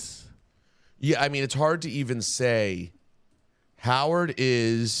famous. Yeah, I mean, it's hard to even say. Howard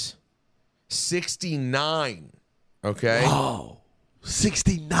is 69. Okay? Oh,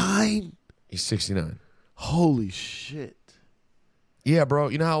 69? He's 69. Holy shit. Yeah, bro.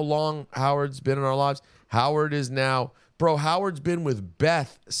 You know how long Howard's been in our lives? Howard is now... Bro, Howard's been with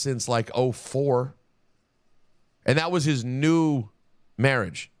Beth since like 2004. And that was his new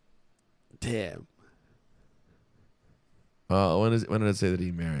marriage. Damn. When did it say that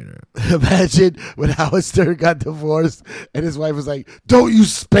he married her? Imagine when Howard Stern got divorced and his wife was like, don't you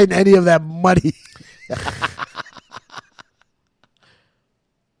spend any of that money.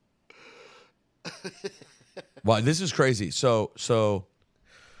 Wow, this is crazy. So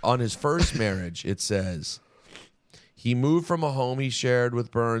on his first marriage, it says he moved from a home he shared with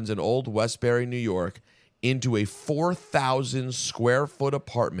Burns in Old Westbury, New York, into a 4,000 square foot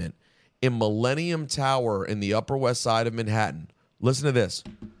apartment in Millennium Tower in the Upper West Side of Manhattan. Listen to this,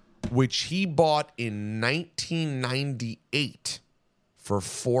 which he bought in 1998 for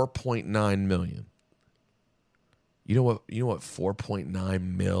 $4.9 million. You know what?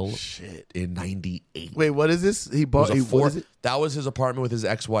 4.9 mil in 98. Wait, what is this? He bought what is it? That was his apartment with his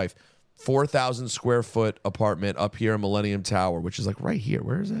ex-wife. 4,000 square foot apartment up here in Millennium Tower, which is like right here.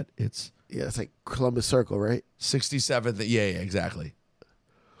 Where is that? It's it's like Columbus Circle, right? 67th. Yeah, exactly.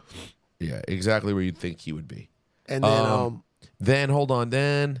 Yeah, exactly where you'd think he would be. And then then hold on,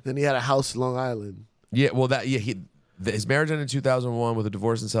 then he had a house in Long Island. Yeah, well his marriage ended in 2001 with a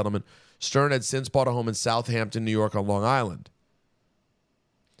divorce and settlement. Stern had since bought a home in Southampton, New York on Long Island.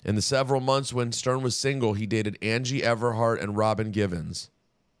 In the several months when Stern was single, he dated Angie Everhart and Robin Givens.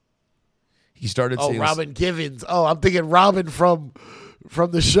 He started seeing Robin Givens. Oh, I'm thinking Robin from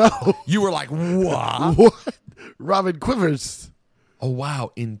the show. You were like, what? What? Robin Quivers. Oh,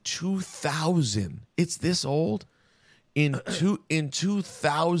 wow. In 2000, it's this old? In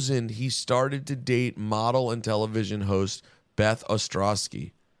 2000, he started to date model and television host Beth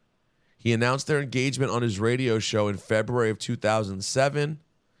Ostrowski. He announced their engagement on his radio show in February of 2007.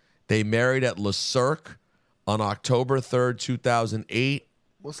 They married at Le Cirque on October 3rd, 2008.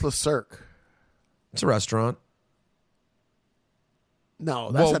 What's Le Cirque? It's a restaurant.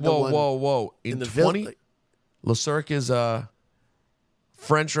 No, that's not the one. Whoa. in the 20, Ville- Le Cirque is a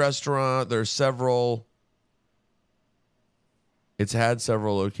French restaurant. There's several. It's had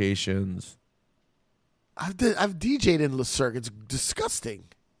several locations. I've DJ'd in Le Cirque. It's disgusting.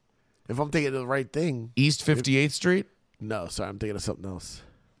 If I'm thinking of the right thing. East 58th Street? No, sorry, I'm thinking of something else.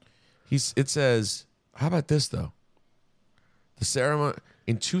 It says, how about this, though? The ceremony.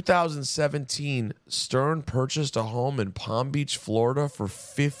 In 2017, Stern purchased a home in Palm Beach, Florida for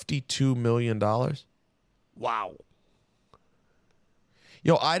 $52 million. Wow.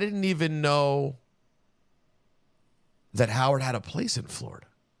 Yo, I didn't even know that Howard had a place in Florida.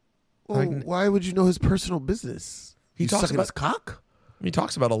 Well, why would you know his personal business? He He's talks sucking about his cock? He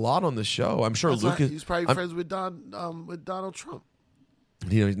talks about a lot on the show. I'm sure That's why Lucas. He's probably friends with Donald Trump.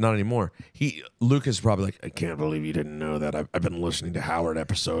 Not anymore. Lucas is probably like, I can't believe you didn't know that. I've been listening to Howard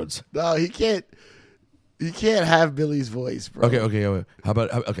episodes. No, he can't. He can't have Billy's voice, bro. Okay. How about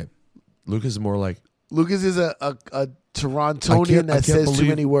Lucas is more like Lucas is a Torontonian that says too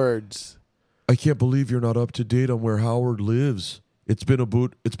many words. I can't believe you're not up to date on where Howard lives. It's been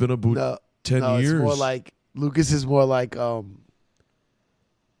about 10 years. It's more like Lucas is more like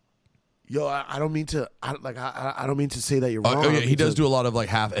yo, I don't mean to. I don't mean to say that you're wrong. Yeah, he does do a lot of like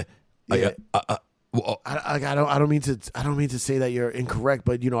half. I don't mean to say that you're incorrect,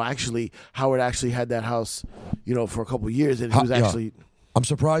 but actually, Howard actually had that house, for a couple of years, and he was actually. I'm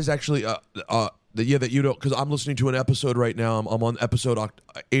surprised, actually, that you don't, because I'm listening to an episode right now. I'm on episode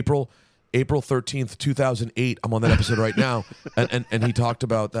April 13th, 2008. I'm on that episode right now, and he talked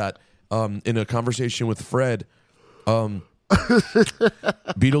about that in a conversation with Fred.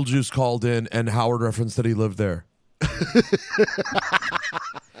 Beetlejuice called in, and Howard referenced that he lived there.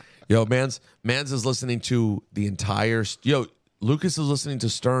 Yo, Mans is listening to the entire. Lucas is listening to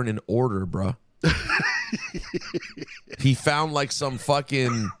Stern in order, bruh. He found like some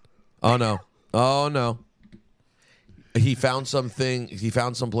fucking. Oh no. He found something. He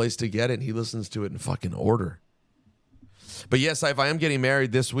found some place to get it. And he listens to it in fucking order. But yes, if I am getting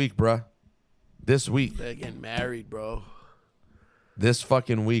married this week, bruh. This week. They're getting married, bro. This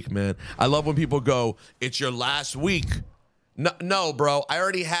fucking week, man. I love when people go, "It's your last week." No, bro. I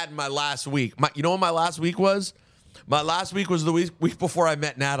already had my last week. You know what my last week was? My last week was the week before I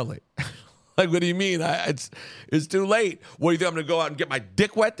met Natalie. Like, what do you mean? It's too late. What do you think? I'm going to go out and get my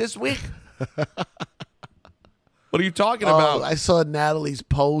dick wet this week? What are you talking about? I saw Natalie's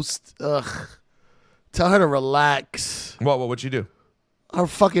post. Ugh. Tell her to relax. What'd you do? Her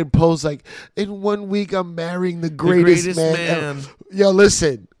fucking post like, in 1 week I'm marrying the greatest man. Yo,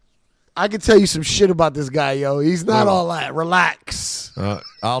 listen. I can tell you some shit about this guy, yo. He's not all that. Relax.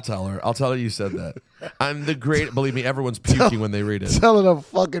 I'll tell her. I'll tell her you said that. I'm the great. Believe me, everyone's puking when they read it. Tell her to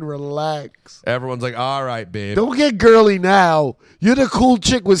fucking relax. Everyone's like, all right, babe. Don't get girly now. You're the cool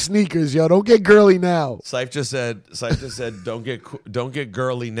chick with sneakers, yo. Don't get girly now. Syfe just said, don't get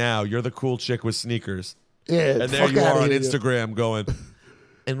girly now. You're the cool chick with sneakers. Yeah, and there you are on Instagram going,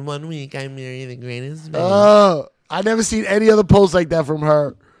 in 1 week I marry the greatest man. Oh, I never seen any other post like that from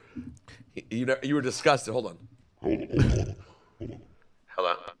her. You were disgusted. Hold on.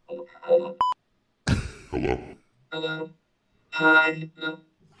 Hello.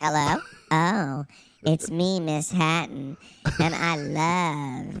 Hello? Oh, it's me, Miss Hatton, and I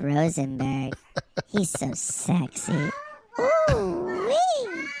love Rosenberg. He's so sexy. Ooh, wee.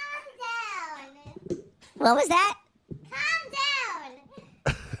 What was that? Calm down.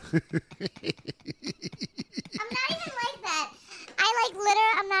 I'm not even like that.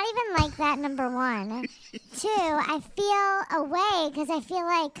 I'm not even like that, number one. Two, I feel away because I feel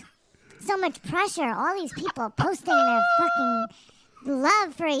like so much pressure. All these people posting their fucking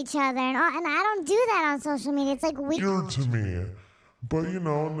love for each other, and I don't do that on social media. It's like weird to me, but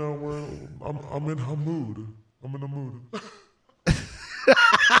now I'm in her mood. I'm in a mood.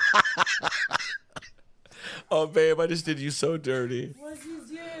 Oh, babe, I just did you so dirty. What's he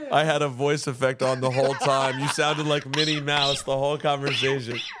do? I had a voice effect on the whole time. You sounded like Minnie Mouse the whole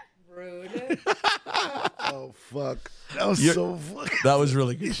conversation. Rude. Oh, fuck. That was so fucking. That was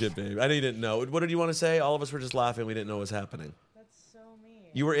really good shit, babe. I didn't know. What did you want to say? All of us were just laughing. We didn't know what was happening. That's so mean.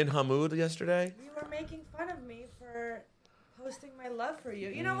 You were in Hamoud yesterday? You were making fun of me for posting my love for you.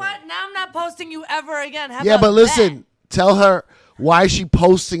 You know what? Now I'm not posting you ever again. How Yeah, about but listen, that? tell her why is she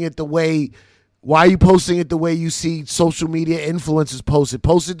posting it the way Why are you posting it the way you see social media influencers post it?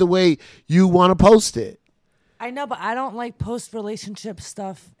 Post it the way you want to post it. I know, but I don't like post-relationship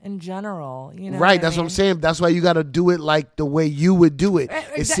stuff in general. You know, Right, that's what I'm saying. That's why you got to do it like the way you would do it.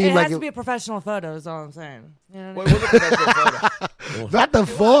 It seemed has like to be a professional photo. Is all I'm saying. You know what What was a professional photo? not the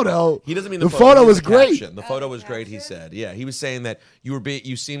photo. He doesn't mean the the photo he was means the great. caption. The photo was great. He said, "Yeah." He was saying that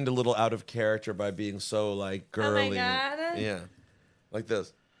you seemed a little out of character by being so like girly. God. Yeah, like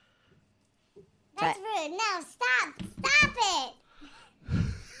this. That's rude. No, stop it.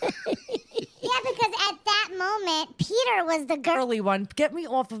 Yeah, because at that moment, Peter was the Girly one. Get me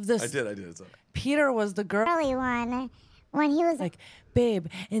off of this. I did. Sorry. Peter was the girly one when he was like, babe,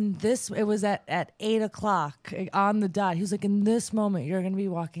 it was at 8:00 on the dot. He was like, in this moment, you're going to be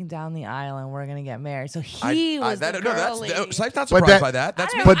walking down the aisle and we're going to get married. So he was the girly. Sife's not surprised by that.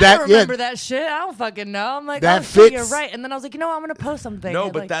 That's I don't remember that shit. I don't fucking know. I'm like, that shit, fits. you're right. And then I was like, you know what? I'm going to post something. No,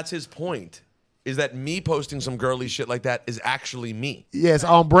 And, but like, that's his point. Is that me posting some girly shit like that is actually me. Yeah, it's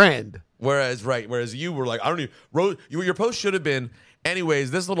on brand. Whereas you were like, I don't even, your post should have been, anyways,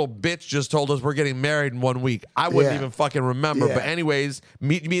 this little bitch just told us we're getting married in 1 week. I wouldn't even fucking remember. Yeah. But anyways,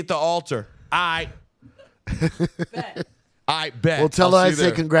 meet me at the altar. I bet. Well, tell I'll her I see said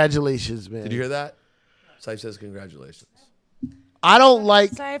there. congratulations, man. Did you hear that? Saif says congratulations. I don't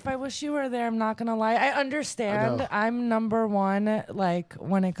like. Saif, I wish you were there. I'm not gonna lie. I understand. I know. I'm number one. Like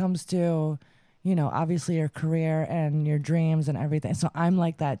when it comes to, obviously your career and your dreams and everything. So I'm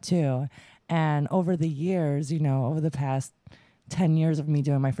like that too. And over the years, over the past 10 years of me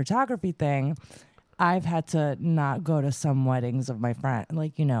doing my photography thing, I've had to not go to some weddings of my friend,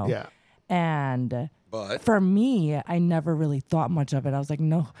 Yeah. And But for me, I never really thought much of it. I was like,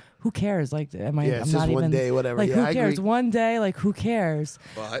 no, who cares? Like, Yeah, I'm it's not just even one day, whatever. Like, Yeah, who I cares? agree. One day, like, who cares?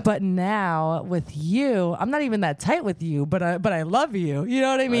 But now with you, I'm not even that tight with you, but I love you. You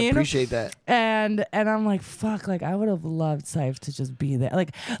know what I mean? I appreciate that. And I'm like, fuck, like I would have loved Saif to just be there.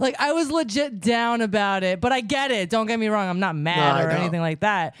 Like I was legit down about it, but I get it. Don't get me wrong. I'm not mad or anything like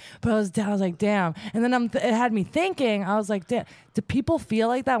that. But I was down. I was like, damn. And then it had me thinking. I was like, damn. Do people feel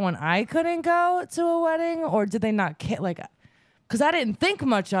like that when I couldn't go to a wedding, or did they not care? Like, because I didn't think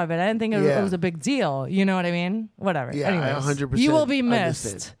much of it. I didn't think it was a big deal. You know what I mean? Whatever. Yeah, Anyways, I 100% you will be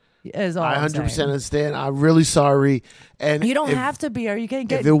understand. missed. Is all I I'm 100% saying. understand. I'm really sorry. And You don't have to be. Or you can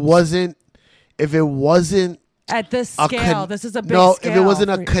get if it wasn't at this scale. This is a big no, scale. if it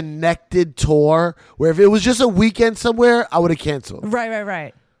wasn't a connected tour, where if it was just a weekend somewhere, I would have canceled.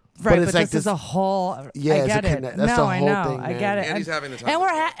 Right. But it's But like this is a whole. Yeah, I it's a get it. connect- that's no, the I whole know. thing, I man. get it. And he's having the time And of we're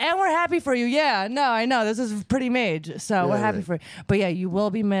his life. and we're happy for you. Yeah. No, I know this is pretty major. So we're happy for you. But yeah, you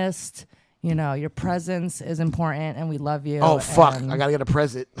will be missed. Your presence is important, and we love you. Oh fuck! and- I gotta get a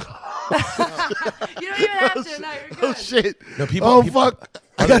present. You don't even have to. No, you're good. Oh shit! No, people. Oh people fuck!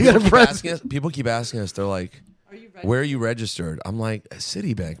 I gotta get a keep present. asking us, people keep asking us. They're like, "Where are you registered?" I'm like,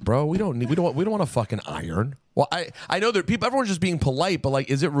 "Citibank, bro. We don't want to fucking iron." Well, I know that everyone's just being polite, but like,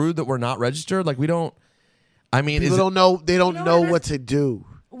 is it rude that we're not registered? Like, we don't. I mean, People don't know. They don't know what to do.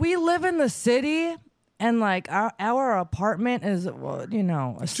 We live in the city. And like our apartment is, a too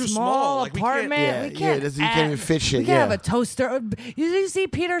small. small Like, we can't- apartment. Yeah, we yeah, can't. you can't even fit shit, We can't yeah. have a toaster. You see,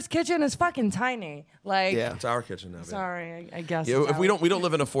 Peter's kitchen is fucking tiny. Like, Yeah. it's our kitchen now. babe. sorry, I guess. Yeah, it's if we our- don't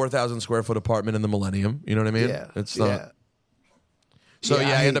live in a 4,000 square foot apartment in the Millennium, you know what I mean? Yeah, it's yeah. not. So Yeah, yeah,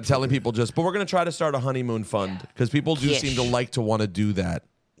 I I end hate up telling people but we're gonna try to start a honeymoon fund because people do Cash. seem to like to want to do that.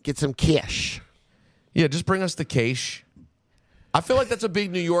 Get some cash. Yeah, just bring us the cash. I feel like that's a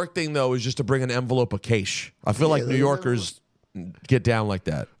big New York thing though, is just to bring an envelope of cash. I feel like New Yorkers get down like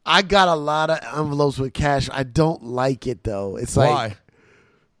that. I got a lot of envelopes with cash. I don't like it though. It's Why? like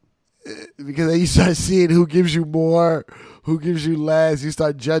because then you start seeing who gives you more, who gives you less. You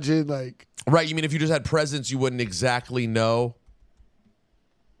start judging like. Right, you mean if you just had presents, you wouldn't exactly know?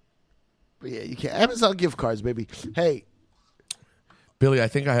 But yeah, you can't. Amazon gift cards, baby. Hey, Billy, I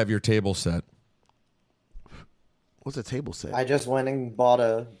think I have your table set. what's a table set? I just went and bought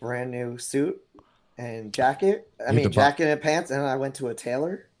a brand new suit and jacket. You have to buy- Jacket and pants, and I went to a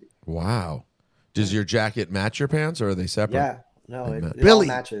tailor. Wow. Does your jacket match your pants or are they separate? Yeah, no, it all Billy.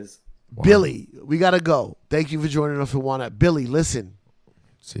 matches. Wow. Billy, we gotta go. Thank you for joining us for one. Billy, listen.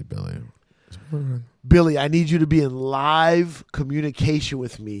 See, Billy. Billy, I need you to be in live communication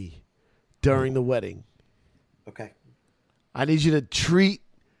with me during the wedding. Okay. I need you to treat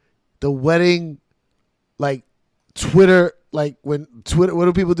the wedding like Twitter, like when Twitter. What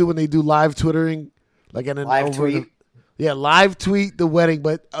do people do when they do live Twittering? Like in an Live tweet? live tweet the wedding,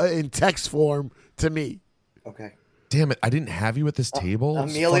 but in text form to me. Okay. Damn it, I didn't have you at this table.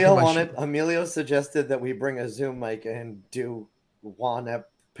 It's Emilio fucking my Emilio suggested that we bring a Zoom mic and do Juan at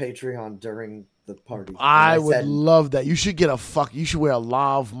Patreon during the party. I And would said, love that. You should get you should wear a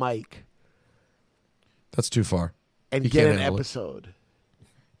lav mic That's too far. and You get can't an handle it. episode.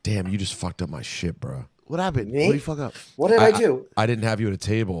 Damn, you just fucked up my shit, bro. What happened? Me? What did you fuck up? What did I do? I didn't have you at a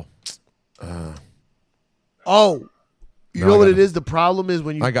table. Oh, you No, know I what got it is? The problem is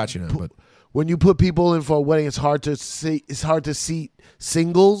when you I got you now, but when you put people in for a wedding, it's hard to see. It's hard to seat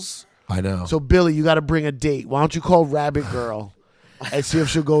singles. I know. So Billy, you got to bring a date. Why don't you call Rabbit Girl and see if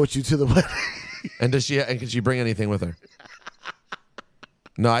she'll go with you to the wedding? And can she bring anything with her?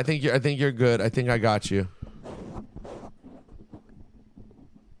 No, I think you're good. I think I got you.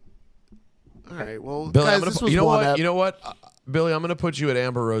 All right. Well, Billy, guys, I'm gonna this put, was you know one what? ep- You know what? Billy, I'm gonna put you at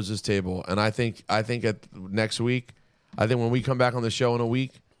Amber Rose's table, and I think at next week, I think when we come back on the show in a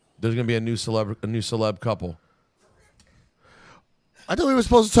week, there's gonna be a new celeb couple. I thought we were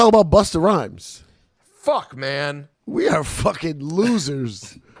supposed to talk about Busta Rhymes. Fuck, man. We are fucking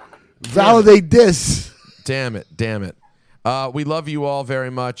losers. Validate this. Damn it. We love you all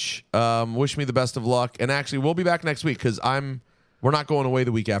very much. Wish me the best of luck. And actually, we'll be back next week because we're not going away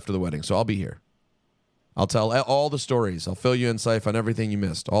the week after the wedding, so I'll be here. I'll tell all the stories. I'll fill you in, Syph, on everything you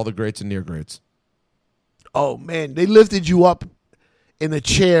missed, all the greats and near greats. Oh man, they lifted you up in the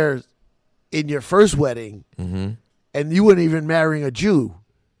chair in your first wedding, and you weren't even marrying a Jew.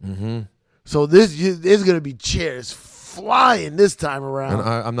 So there's gonna be chairs flying this time around. And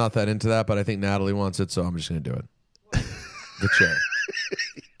I'm not that into that, but I think Natalie wants it, so I'm just going to do it. The chair.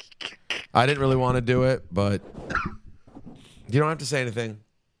 I didn't really want to do it, but you don't have to say anything.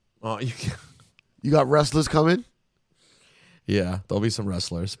 Oh, you can. You got wrestlers coming? Yeah, there'll be some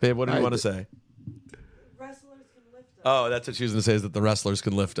wrestlers. Babe, what do you want to say? Wrestlers can lift us. Oh, that's what she was going to say, is that the wrestlers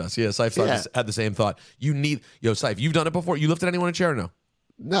can lift us. Yeah, Syph had the same thought. Syph, you've done it before. You lifted anyone in a chair or no?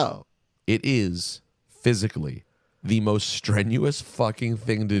 No. It is physically the most strenuous fucking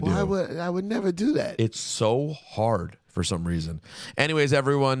thing to do. I would never do that. It's so hard for some reason. Anyways,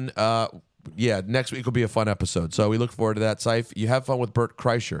 everyone, next week will be a fun episode. So we look forward to that. Syph, you have fun with Bert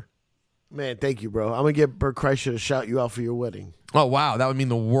Kreischer. Man, thank you, bro. I'm going to get Bert Kreischer to shout you out for your wedding. Oh, wow. That would mean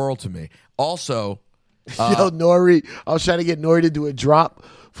the world to me. Also, Yo, Nori, I was trying to get Nori to do a drop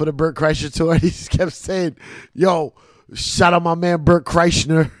for the Bert Kreischer tour. He just kept saying, yo, shout out my man Bert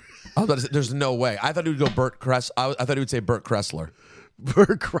Kreischer. I was about to say, there's no way. I thought he would go Bert Kress. I thought he would say Bert Kressler.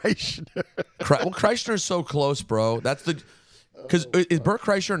 Bert Kreischer. Well, Kreischer is so close, bro. That's because is Bert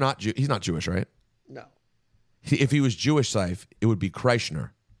Kreischer not He's not Jewish, right? No. If he was Jewish, Syph, it would be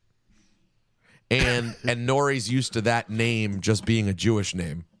Kreischer. And Nori's used to that name just being a Jewish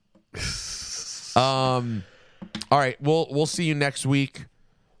name. All right, we'll see you next week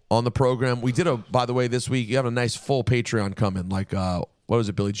on the program. We did by the way, this week you have a nice full Patreon coming. Like what was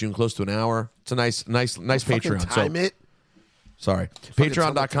it, Billy June? Close to an hour. It's a nice Patreon. Time it. Sorry. That's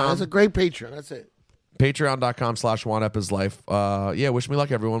Patreon.com. a great Patreon. That's it. Patreon.com/OneUpIsLife. Wish me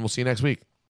luck, everyone. We'll see you next week.